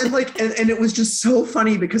 Oh, and like and it was just so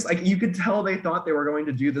funny because like you could tell they thought they were going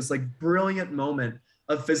to do this like brilliant moment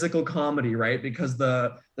of physical comedy, right? Because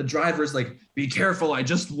the driver's like, be careful, I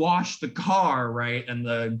just washed the car, right? And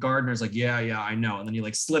the gardener's like, yeah, I know. And then he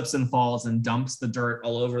like slips and falls and dumps the dirt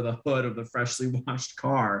all over the hood of the freshly washed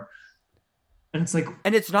car. And it's like,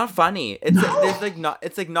 and it's not funny. It's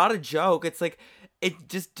not a joke. It's like, it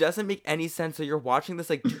just doesn't make any sense. So you're watching this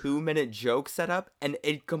like 2-minute joke setup and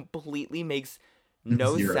it completely makes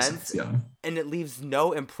no sense, and it leaves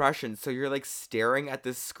no impression. So you're like staring at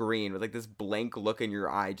this screen with like this blank look in your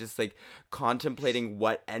eye, just like contemplating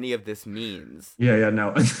what any of this means. Yeah,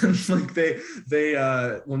 no. Like they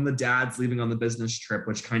when the dad's leaving on the business trip,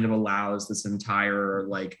 which kind of allows this entire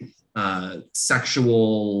like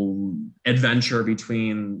sexual adventure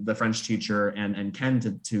between the French teacher and Ken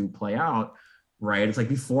to play out. Right. It's like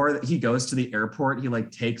before he goes to the airport, he like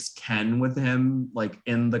takes Ken with him, like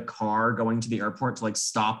in the car going to the airport to like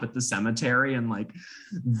stop at the cemetery and like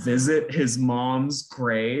visit his mom's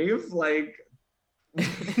grave. Like,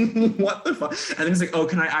 what the fuck? And then he's like, oh,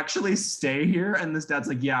 can I actually stay here? And this dad's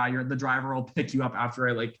like, yeah, the driver will pick you up after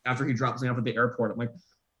he drops me off at the airport. I'm like,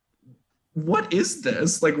 what is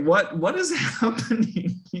this? Like, what is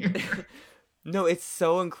happening here? No, it's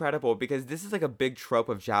so incredible because this is like a big trope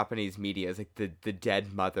of Japanese media, is like the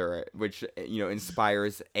dead mother, which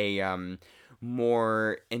inspires a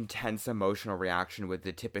more intense emotional reaction with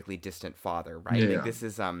the typically distant father, right? Yeah. Like this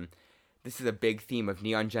is a big theme of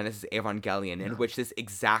Neon Genesis Evangelion, in which this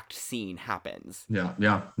exact scene happens.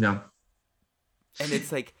 Yeah. And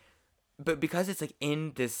it's like, but because it's like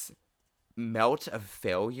in this melt of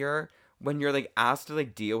failure, when you're like asked to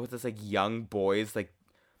like deal with this like young boy's like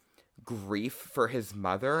grief for his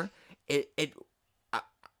mother, it I,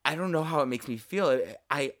 I don't know how it makes me feel.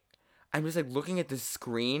 I'm just like looking at the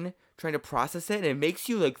screen trying to process it, and it makes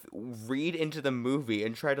you like read into the movie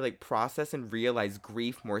and try to like process and realize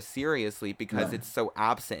grief more seriously because it's so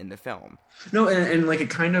absent in the film. No, and like it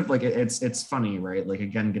kind of like it's funny, right? Like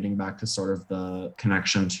again, getting back to sort of the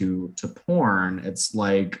connection to porn, it's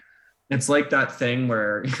like that thing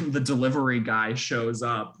where the delivery guy shows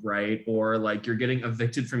up, right? Or like you're getting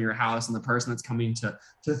evicted from your house and the person that's coming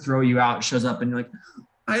to throw you out shows up and you're like,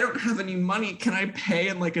 I don't have any money. Can I pay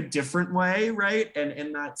in like a different way, right? And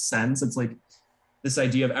in that sense, it's like this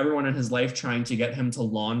idea of everyone in his life trying to get him to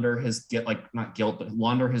launder his not guilt, but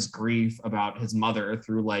launder his grief about his mother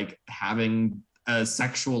through like having a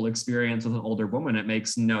sexual experience with an older woman. It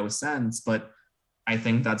makes no sense, but I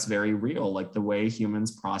think that's very real. Like the way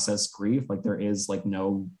humans process grief, like there is like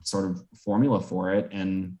no sort of formula for it.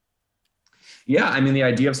 And yeah, I mean, the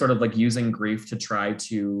idea of sort of like using grief to try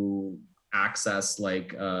to access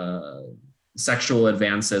like sexual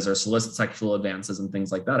advances or solicit sexual advances and things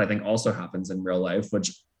like that, I think also happens in real life,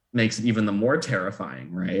 which makes it even the more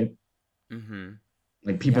terrifying, right? Mm-hmm.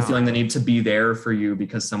 Like people feeling the need to be there for you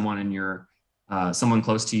because someone in your someone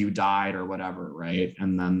close to you died or whatever, right?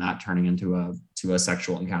 And then that turning into a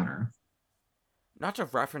sexual encounter. Not to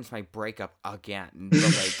reference my breakup again, but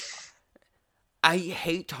like I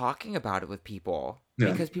hate talking about it with people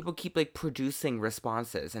because people keep like producing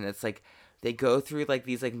responses, and it's like they go through like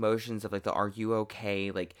these like motions of like the "Are you okay?"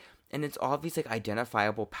 like, and it's all these like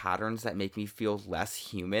identifiable patterns that make me feel less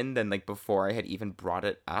human than like before I had even brought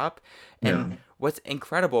it up. And what's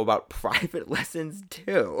incredible about Private Lessons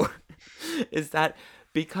too is that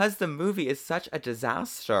because the movie is such a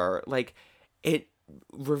disaster, like it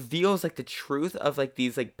reveals like the truth of like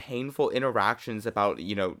these like painful interactions about,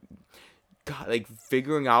 you know, God, like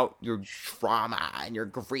figuring out your trauma and your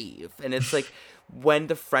grief. And it's like when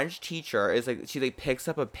the French teacher is like, she like picks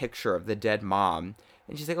up a picture of the dead mom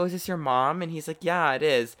and she's like, oh, is this your mom? And he's like, yeah, it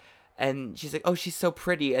is. And she's like, oh, she's so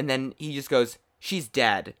pretty. And then he just goes, she's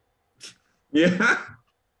dead. Yeah.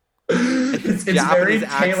 It's very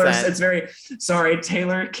Taylor. It's very sorry.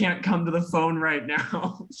 Taylor can't come to the phone right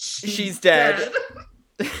now. She's dead.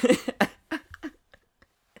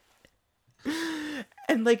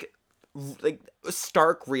 And like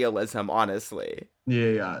stark realism, honestly.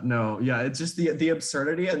 Yeah. It's just the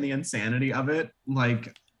absurdity and the insanity of it.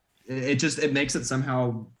 Like it makes it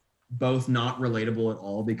somehow both not relatable at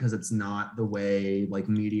all because it's not the way like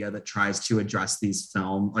media that tries to address these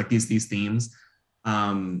themes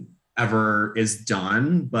ever is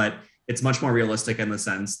done, but it's much more realistic in the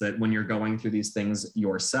sense that when you're going through these things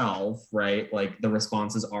yourself, right, like the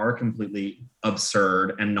responses are completely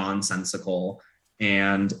absurd and nonsensical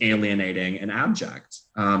and alienating and abject.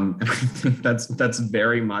 And I think that's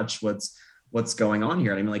very much what's going on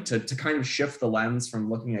here. I mean, like to kind of shift the lens from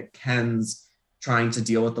looking at Ken's trying to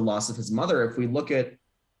deal with the loss of his mother, if we look at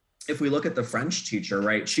the French teacher,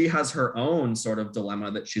 right, she has her own sort of dilemma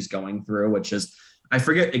that she's going through, which is, I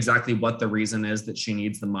forget exactly what the reason is that she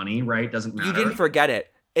needs the money, right? Doesn't matter. You didn't forget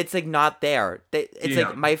it. It's like not there. It's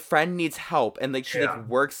like my friend needs help, and like she like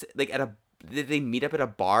works like they meet up at a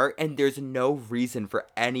bar, and there's no reason for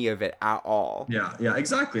any of it at all. Yeah,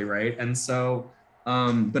 exactly, right. And so,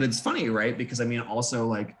 but it's funny, right? Because I mean, also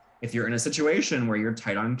like if you're in a situation where you're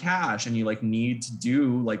tight on cash and you like need to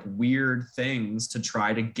do like weird things to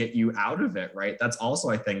try to get you out of it, right? That's also,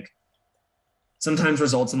 I think, sometimes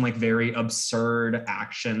results in like very absurd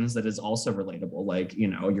actions that is also relatable. Like, you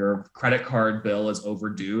know, your credit card bill is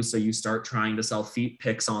overdue, so you start trying to sell feet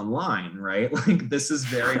pics online, right? Like this is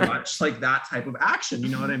very much like that type of action, you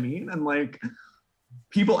know what I mean? And like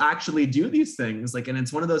people actually do these things, like, and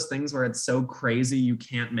it's one of those things where it's so crazy you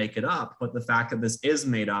can't make it up, but the fact that this is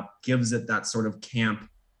made up gives it that sort of camp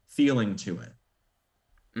feeling to it.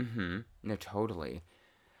 No, totally.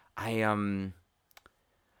 I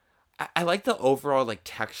like the overall like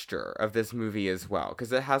texture of this movie as well,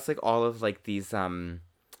 because it has like all of like these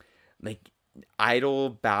like idol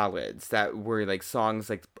ballads that were like songs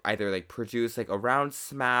like either like produced like around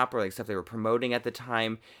SMAP or like stuff they were promoting at the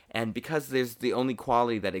time, and because there's the only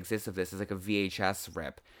quality that exists of this is like a VHS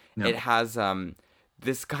rip. It has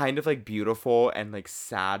this kind of like beautiful and like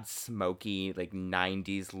sad smoky like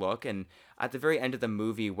 90s look, and at the very end of the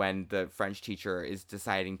movie when the French teacher is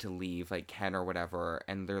deciding to leave like Ken or whatever,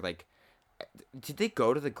 and they're like, did they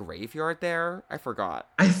go to the graveyard there? I forgot.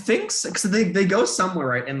 I think so, because they go somewhere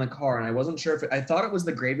right in the car, and I wasn't sure if I thought it was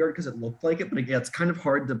the graveyard because it looked like it, but yeah, it's kind of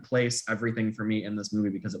hard to place everything for me in this movie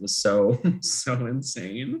because it was so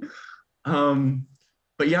insane.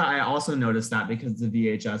 But But yeah, I also noticed that because the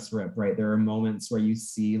VHS rip, right? There are moments where you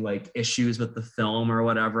see like issues with the film or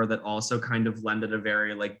whatever that also kind of lend it a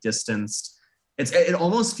very like distanced. It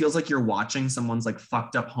almost feels like you're watching someone's like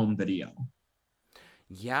fucked up home video.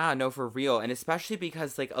 Yeah, no, for real. And especially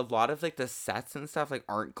because like a lot of like the sets and stuff like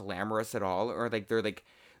aren't glamorous at all, or like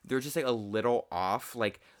they're just like a little off.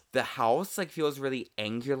 Like the house like feels really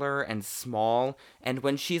angular and small, and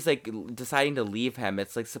when she's like deciding to leave him,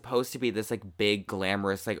 it's like supposed to be this like big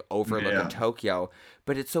glamorous like overlook of Yeah. Tokyo,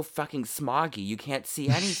 but it's so fucking smoggy. You can't see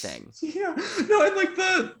anything. Yeah, no, and like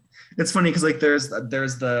it's funny because like there's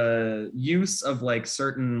the use of like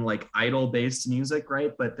certain like idol based music,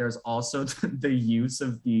 right? But there's also the use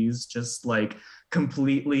of these just like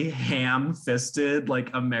completely ham fisted like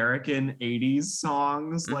American 80s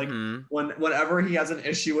songs. Like Mhm. whenever he has an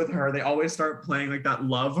issue with her, they always start playing like that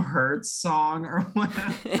Love Hurts song or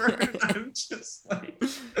whatever. And I'm just like,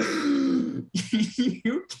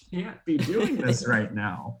 you can't be doing this right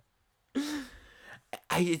now.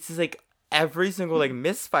 It's just, like every single like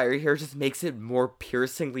misfire here just makes it more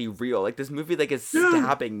piercingly real. Like this movie like is Yeah.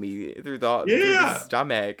 stabbing me through the Yeah.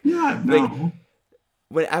 stomach. Yeah, Like no.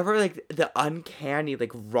 whenever like the uncanny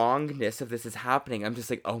like wrongness of this is happening, I'm just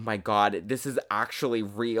like, oh my god, this is actually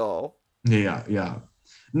real. Yeah, yeah.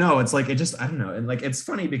 No, it's like it just I don't know. And like it's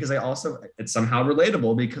funny because it's somehow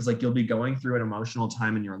relatable because like you'll be going through an emotional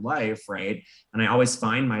time in your life, right? And I always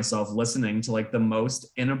find myself listening to like the most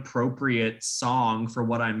inappropriate song for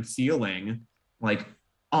what I'm feeling, like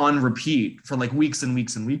on repeat for like weeks and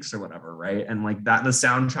weeks and weeks or whatever, right? And like that the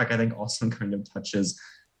soundtrack I think also kind of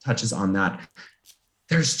touches on that.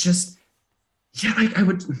 There's just yeah,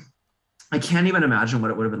 I can't even imagine what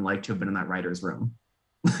it would have been like to have been in that writer's room.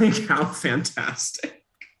 Like how fantastic.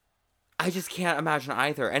 I just can't imagine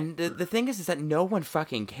either. And the thing is that no one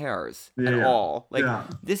fucking cares at Yeah. all. Like Yeah.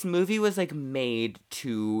 this movie was like made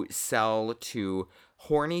to sell to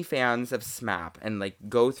horny fans of SMAP and like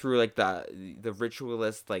go through like the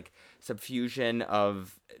ritualist like subfusion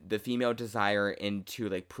of the female desire into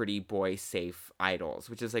like pretty boy safe idols,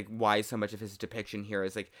 which is like why so much of his depiction here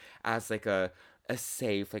is like as like a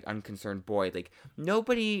safe like unconcerned boy. Like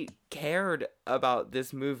nobody cared about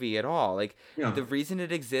this movie at all. Like Yeah. the reason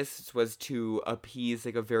it exists was to appease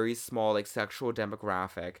like a very small like sexual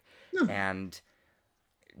demographic Yeah. and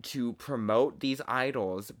to promote these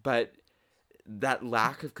idols, but that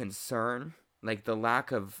lack of concern, like the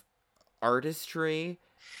lack of artistry,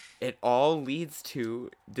 it all leads to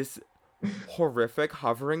this horrific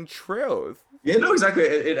hovering truth. Yeah, no, exactly.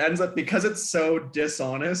 It ends up because it's so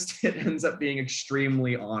dishonest, it ends up being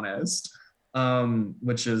extremely honest.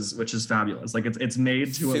 Which is fabulous. Like it's made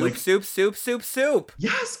to Soup, like soup, soup, soup, soup.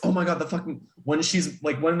 yes, oh my god, the fucking when she's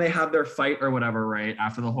like when they have their fight or whatever, right?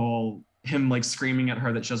 After the whole him like screaming at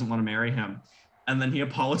her that she doesn't want to marry him. And then he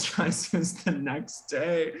apologizes the next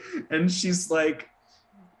day. And she's like,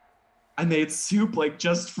 I made soup like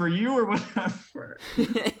just for you or whatever.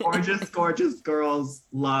 Gorgeous, gorgeous girls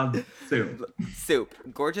love soup. Soup.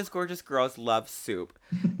 Gorgeous, gorgeous girls love soup.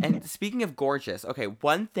 And speaking of gorgeous, okay,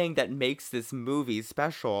 one thing that makes this movie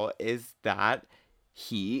special is that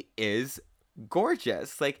he is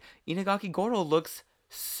gorgeous. Like, Inagaki Goro looks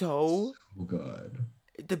so Oh, good.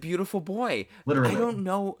 the beautiful boy. Literally. I don't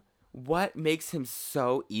know what makes him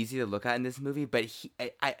so easy to look at in this movie, but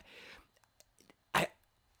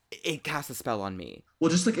it casts a spell on me.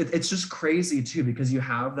 Well, just like it's just crazy too because you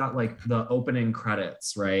have that like the opening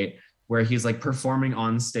credits, right? Where he's like performing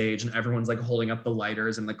on stage and everyone's like holding up the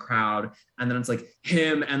lighters in the crowd, and then it's like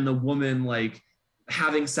him and the woman like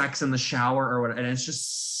having sex in the shower or what, and it's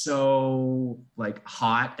just so like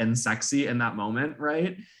hot and sexy in that moment,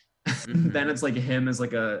 right? Mhm. Then it's like him as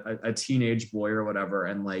like a teenage boy or whatever,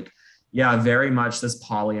 and like yeah, very much this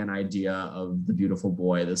Pollyann idea of the beautiful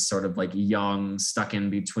boy, this sort of like young, stuck in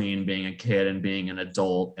between being a kid and being an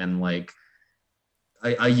adult, and like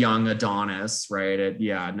a young Adonis, right?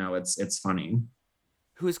 It's funny.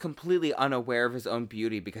 Who is completely unaware of his own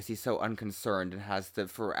beauty because he's so unconcerned and has the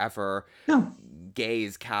forever Yeah,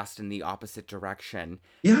 gaze cast in the opposite direction.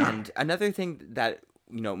 yeah, And another thing that,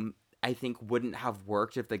 I think wouldn't have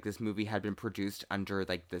worked if like this movie had been produced under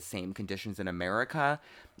like the same conditions in America,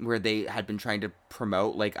 where they had been trying to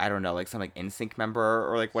promote like I don't know like some like NSYNC member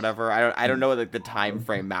or like whatever. I don't know what like the time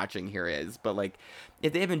frame matching here is, but like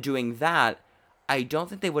if they had been doing that, I don't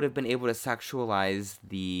think they would have been able to sexualize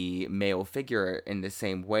the male figure in the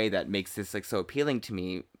same way that makes this like so appealing to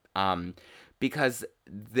me. Because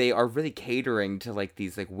they are really catering to like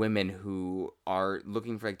these like women who are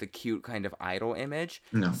looking for like the cute kind of idol image.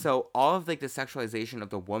 no, So all of like the sexualization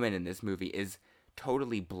of the woman in this movie is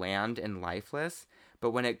totally bland and lifeless.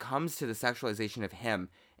 But when it comes to the sexualization of him,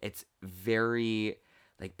 it's very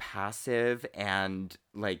like passive and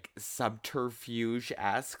like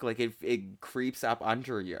subterfuge-esque. Like it creeps up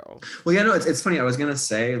under you. Well, yeah, no, it's funny. I was gonna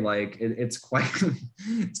say like it's quite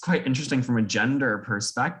it's quite interesting from a gender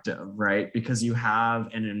perspective, right? Because you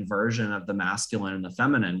have an inversion of the masculine and the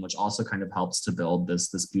feminine, which also kind of helps to build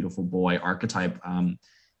this beautiful boy archetype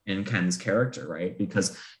in Ken's character, right?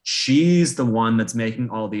 Because she's the one that's making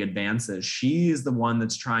all the advances. She's the one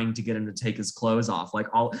that's trying to get him to take his clothes off.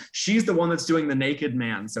 She's the one that's doing the naked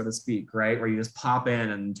man, so to speak, right? Where you just pop in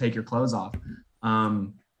and take your clothes off.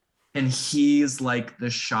 And he's like the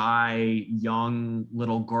shy, young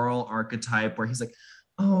little girl archetype where he's like,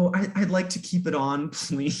 oh, I'd like to keep it on,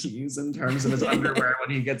 please, in terms of his underwear when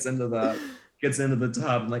he gets into the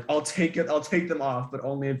tub. Like, I'll take them off, but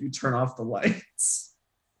only if you turn off the lights.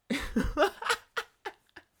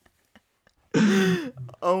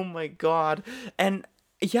 Oh my god. And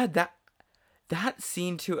yeah, that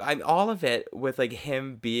scene too, all of it with like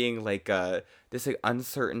him being like this like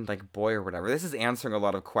uncertain like boy or whatever. This is answering a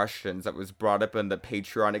lot of questions that was brought up in the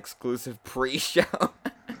Patreon exclusive pre-show.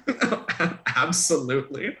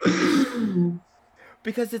 Absolutely.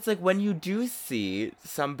 Because it's like when you do see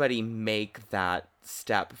somebody make that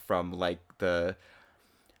step from like the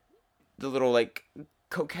little like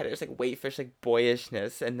coquettish like wayfish like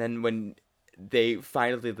boyishness, and then when they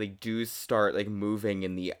finally like do start like moving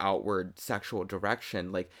in the outward sexual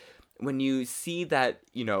direction, like when you see that,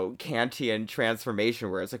 you know, Kantian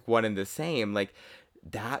transformation where it's like one and the same, like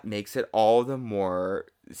that makes it all the more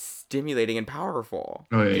stimulating and powerful.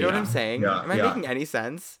 Oh, yeah, you know what yeah. I'm saying? Yeah, Am I making any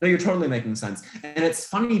sense? No, you're totally making sense. And it's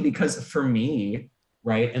funny because for me,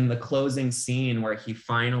 right, in the closing scene where he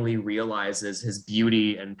finally realizes his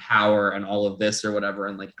beauty and power and all of this or whatever,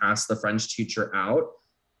 and like asks the French teacher out,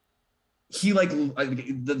 he like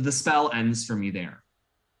the spell ends for me there.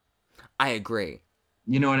 I agree.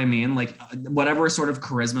 You know what I mean? Like whatever sort of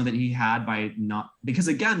charisma that he had by not, because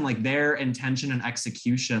again, like their intention and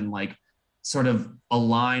execution, like sort of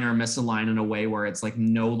align or misalign in a way where it's like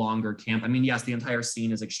no longer camp. I mean, yes, the entire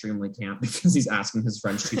scene is extremely camp because he's asking his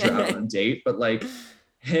French teacher out on a date, but like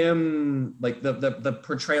him, like the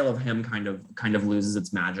portrayal of him kind of loses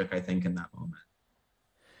its magic, I think, in that moment.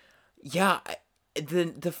 Yeah,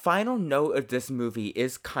 the final note of this movie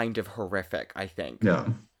is kind of horrific, I think. Yeah.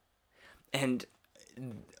 And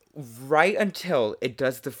right until it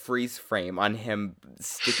does the freeze frame on him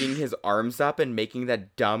sticking his arms up and making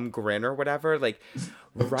that dumb grin or whatever, like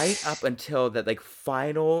right up until that like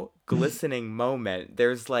final glistening moment,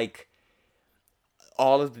 there's like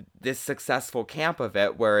all of this successful camp of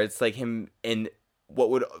it where it's like him in what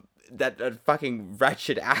would that fucking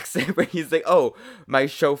wretched accent where he's like, oh, my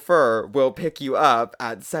chauffeur will pick you up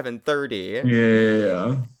at 7:30.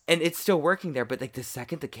 Yeah. And it's still working there, but like the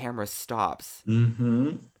second the camera stops,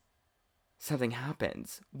 something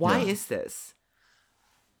happens. Why is this?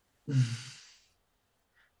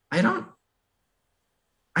 I don't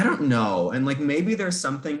know. And like maybe there's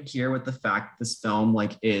something here with the fact this film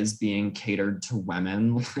like is being catered to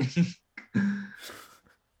women.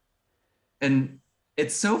 And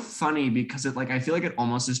it's so funny because it like I feel like it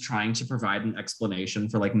almost is trying to provide an explanation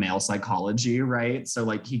for like male psychology, right? So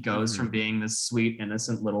like he goes from being this sweet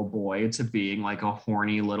innocent little boy to being like a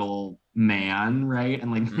horny little man, right? And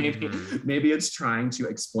like maybe it's trying to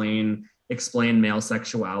explain male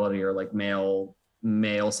sexuality or like male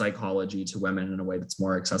psychology to women in a way that's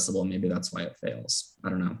more accessible, and maybe that's why it fails. I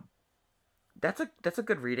don't know. That's a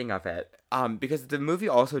good reading of it. Because the movie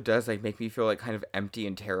also does like make me feel like kind of empty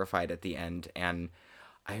and terrified at the end, and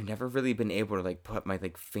I've never really been able to like put my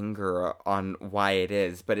like finger on why it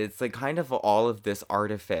is, but it's like kind of all of this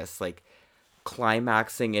artifice like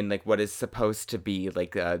climaxing in like what is supposed to be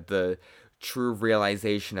like the true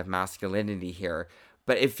realization of masculinity here.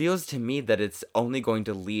 But it feels to me that it's only going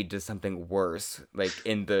to lead to something worse, like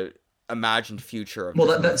in the imagined future of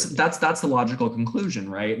that's the logical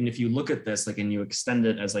conclusion, right? And if you look at this like and you extend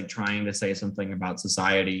it as like trying to say something about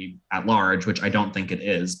society at large, which I don't think it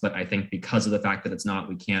is, but I think because of the fact that it's not,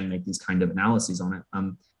 we can make these kind of analyses on it.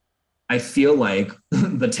 I feel like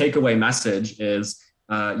the takeaway message is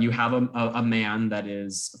you have a man that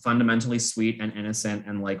is fundamentally sweet and innocent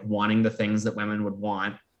and like wanting the things that women would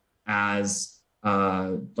want as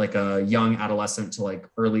like a young adolescent to like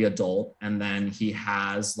early adult, and then he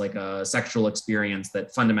has like a sexual experience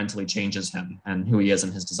that fundamentally changes him and who he is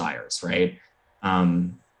and his desires, right?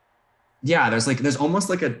 There's almost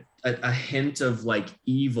like a hint of like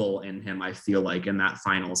evil in him, I feel like, in that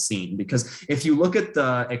final scene. Because if you look at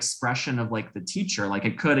the expression of like the teacher, like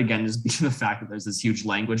it could again just be the fact that there's this huge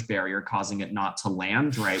language barrier causing it not to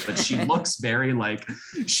land right. But she looks very like,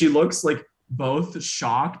 she looks like both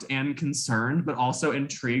shocked and concerned, but also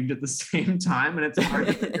intrigued at the same time. And it's hard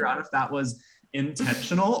to figure out if that was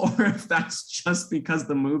intentional or if that's just because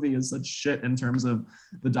the movie is such shit in terms of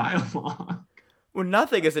the dialogue. Well,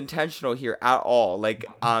 nothing is intentional here at all. Like,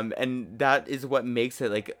 and that is what makes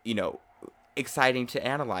it, like, exciting to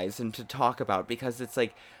analyze and to talk about, because it's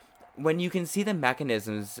like when you can see the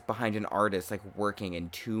mechanisms behind an artist, like, working in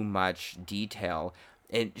too much detail,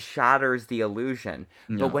 it shatters the illusion.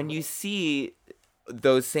 Yeah. But when you see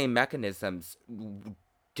those same mechanisms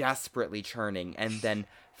desperately churning and then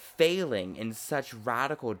failing in such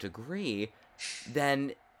radical degree,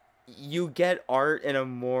 then you get art in a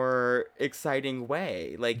more exciting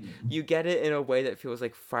way. Like, you get it in a way that feels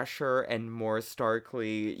like fresher and more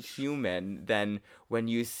starkly human than when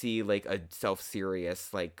you see like a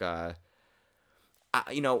self-serious, like,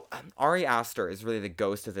 Ari Aster is really the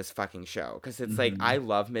ghost of this fucking show, because it's like, I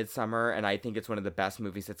love Midsummer and I think it's one of the best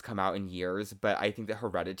movies that's come out in years, but I think that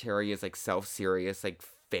Hereditary is like self-serious, like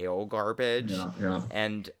fail garbage. Yeah.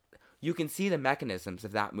 And you can see the mechanisms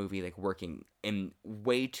of that movie like working in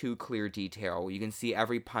way too clear detail. You can see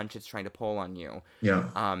every punch it's trying to pull on you. Yeah.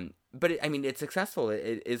 But it's successful.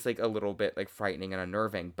 It is like a little bit like frightening and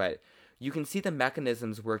unnerving, but you can see the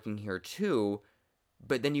mechanisms working here too.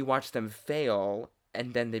 But then you watch them fail,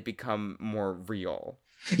 and then they become more real.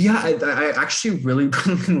 Yeah, I actually really,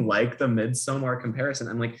 really like the Midsommar comparison.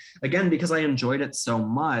 And like, again, because I enjoyed it so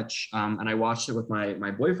much, and I watched it with my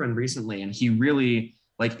boyfriend recently, and he really,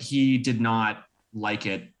 like, he did not like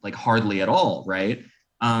it, like, hardly at all, right?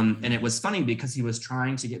 And it was funny because he was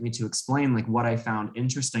trying to get me to explain like what I found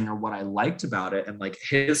interesting or what I liked about it. And like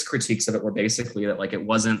his critiques of it were basically that like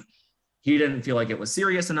he didn't feel like it was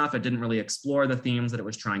serious enough. It didn't really explore the themes that it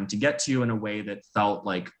was trying to get to in a way that felt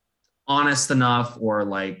like honest enough, or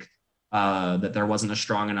like that there wasn't a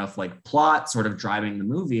strong enough like plot sort of driving the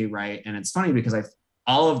movie, right? And it's funny because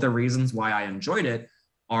all of the reasons why I enjoyed it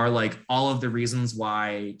are like all of the reasons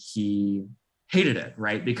why he hated it,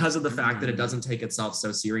 right? Because of the fact that it doesn't take itself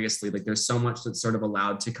so seriously. Like there's so much that's sort of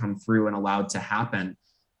allowed to come through and allowed to happen.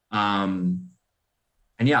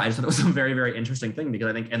 And yeah, I just thought it was a very, very interesting thing, because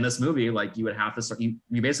I think in this movie, like you would have to start,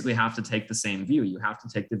 you basically have to take the same view. You have to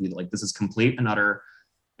take the view that like this is complete and utter.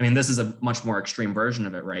 I mean, this is a much more extreme version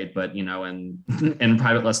of it, right? But in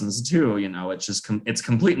Private Lessons too, it's just it's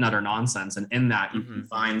complete and utter nonsense. And in that, you can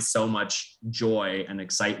find so much joy and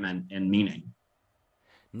excitement and meaning.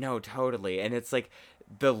 No, totally. And it's like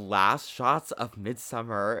the last shots of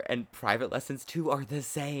Midsummer and Private Lessons 2 are the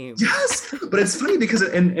same. Yes, but it's funny because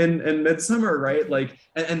in Midsummer, right? Like,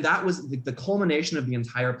 and that was the culmination of the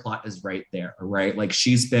entire plot is right there, right? Like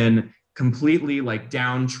she's been completely like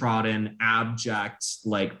downtrodden, abject,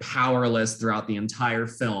 like powerless throughout the entire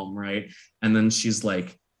film, right? And then she's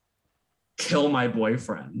like, kill my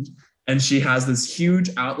boyfriend. And she has this huge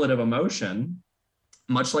outlet of emotion,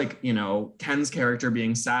 much like, Ken's character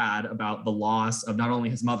being sad about the loss of not only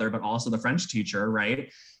his mother, but also the French teacher,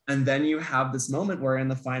 right? And then you have this moment where in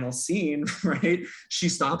the final scene, right, she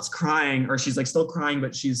stops crying, or she's like still crying,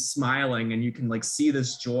 but she's smiling, and you can like see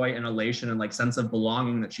this joy and elation and like sense of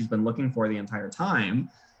belonging that she's been looking for the entire time,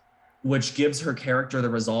 which gives her character the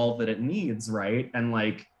resolve that it needs, right? And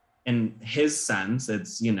like in his sense,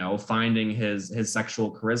 it's, finding his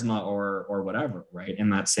sexual charisma or whatever, right? In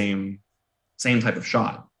that same type of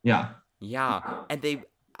shot. Yeah. And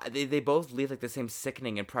they both leave like the same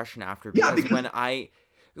sickening impression after, because when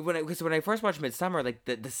I first watched Midsummer, like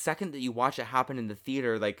the second that you watch it happen in the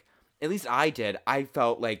theater, like at least I did, I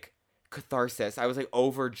felt like catharsis. I was like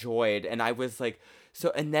overjoyed, and I was like,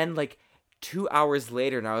 and then like 2 hours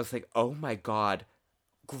later, and I was like, oh my God,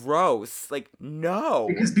 gross. Like, no.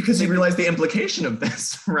 Because you realize the implication of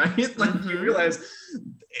this, right? Like you realize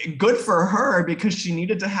good for her, because she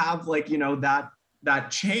needed to have like,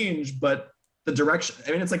 that change, but the direction,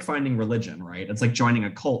 I mean, it's like finding religion, right? It's like joining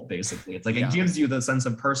a cult, basically. It's like, it gives you the sense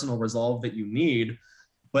of personal resolve that you need,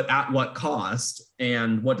 but at what cost?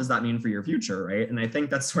 And what does that mean for your future, right? And I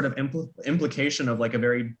think that's sort of implication of like a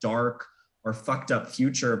very dark or fucked up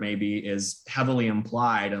future maybe is heavily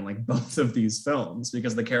implied in like both of these films,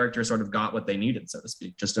 because the characters sort of got what they needed, so to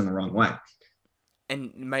speak, just in the wrong way.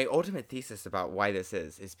 And my ultimate thesis about why this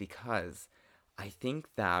is because I think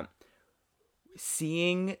that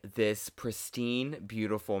seeing this pristine,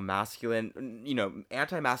 beautiful, masculine,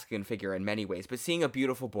 anti-masculine figure in many ways, but seeing a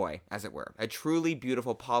beautiful boy, as it were, a truly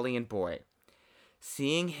beautiful Polynesian boy,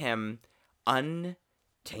 seeing him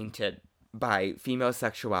tainted by female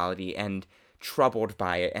sexuality and troubled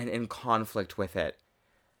by it and in conflict with it.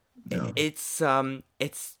 Yeah. It's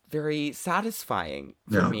very satisfying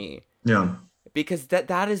for me. Yeah. Because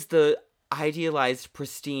that is the idealized,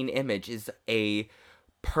 pristine image, is a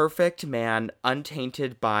perfect man,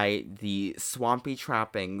 untainted by the swampy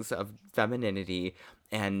trappings of femininity,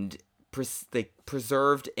 and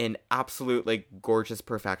preserved in absolute, like, gorgeous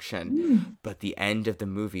perfection. But the end of the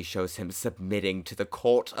movie shows him submitting to the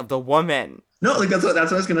cult of the woman. No, like that's what I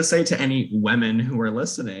was gonna say to any women who are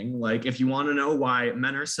listening. Like, if you want to know why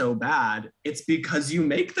men are so bad, it's because you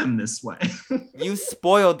make them this way. You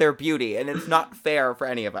spoiled their beauty, and it's not fair for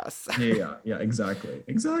any of us. Yeah, exactly.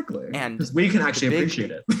 And because we can actually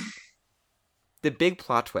appreciate it. The big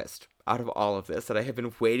plot twist out of all of this that I have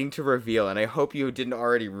been waiting to reveal, and I hope you didn't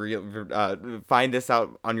already find this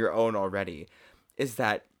out on your own already, is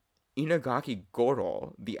that Inagaki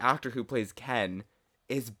Goro, the actor who plays Ken,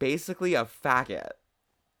 is basically a faggot.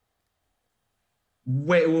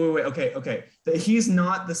 Wait. Okay. He's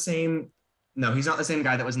not the same. No, he's not the same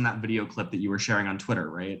guy that was in that video clip that you were sharing on Twitter,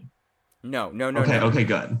 right? No. Okay,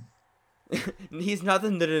 good. He's not the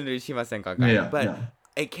Shimasenka guy, Yeah, but yeah.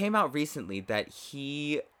 it came out recently that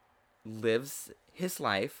he lives his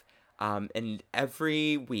life, and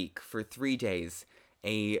every week for 3 days,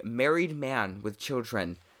 a married man with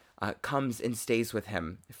children comes and stays with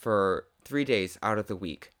him for 3 days out of the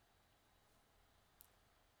week.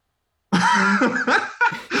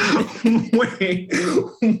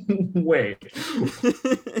 Wait.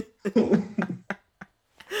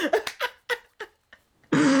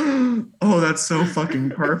 Oh, that's so fucking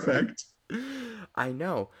perfect. I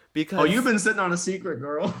know, because Oh, you've been sitting on a secret,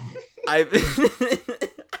 girl. I've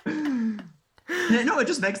No, it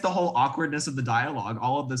just makes the whole awkwardness of the dialogue,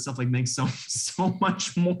 all of this stuff, like, makes so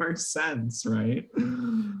much more sense, right?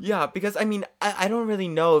 Yeah, because I mean, I don't really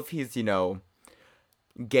know if he's,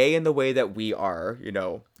 gay in the way that we are,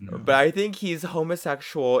 but I think he's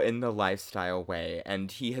homosexual in the lifestyle way,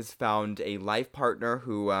 and he has found a life partner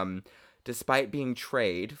who, despite being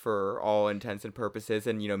trade for all intents and purposes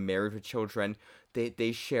and, married with children,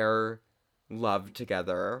 they share love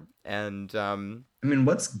together. And I mean,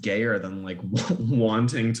 what's gayer than, like,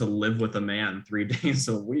 wanting to live with a man 3 days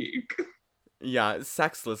a week? Yeah,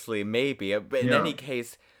 sexlessly, maybe. But in any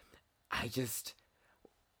case,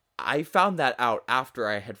 I found that out after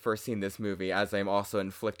I had first seen this movie, as I'm also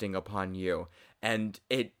inflicting upon you. And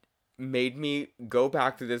it made me go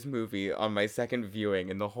back to this movie on my second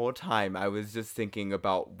viewing, and the whole time I was just thinking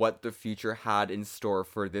about what the future had in store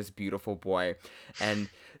for this beautiful boy. And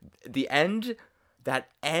that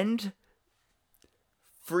end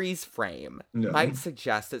freeze frame might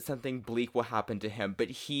suggest that something bleak will happen to him, but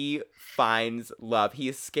he finds love. He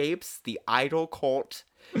escapes the idol cult.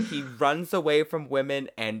 He runs away from women,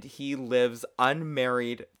 and he lives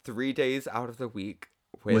unmarried 3 days out of the week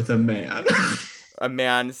with a man. A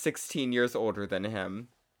man 16 years older than him.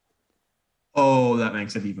 Oh, that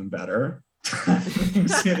makes it even better. That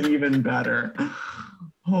makes it even better.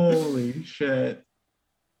 Holy shit.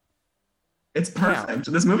 It's perfect.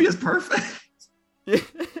 Yeah. This movie is perfect.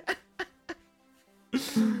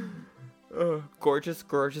 Gorgeous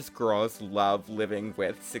girls love living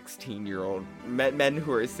with 16-year-old men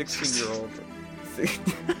who are 16-year-old.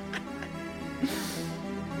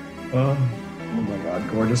 Oh my god,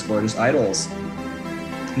 gorgeous idols.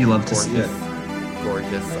 You love to see it.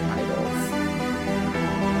 Gorgeous idols.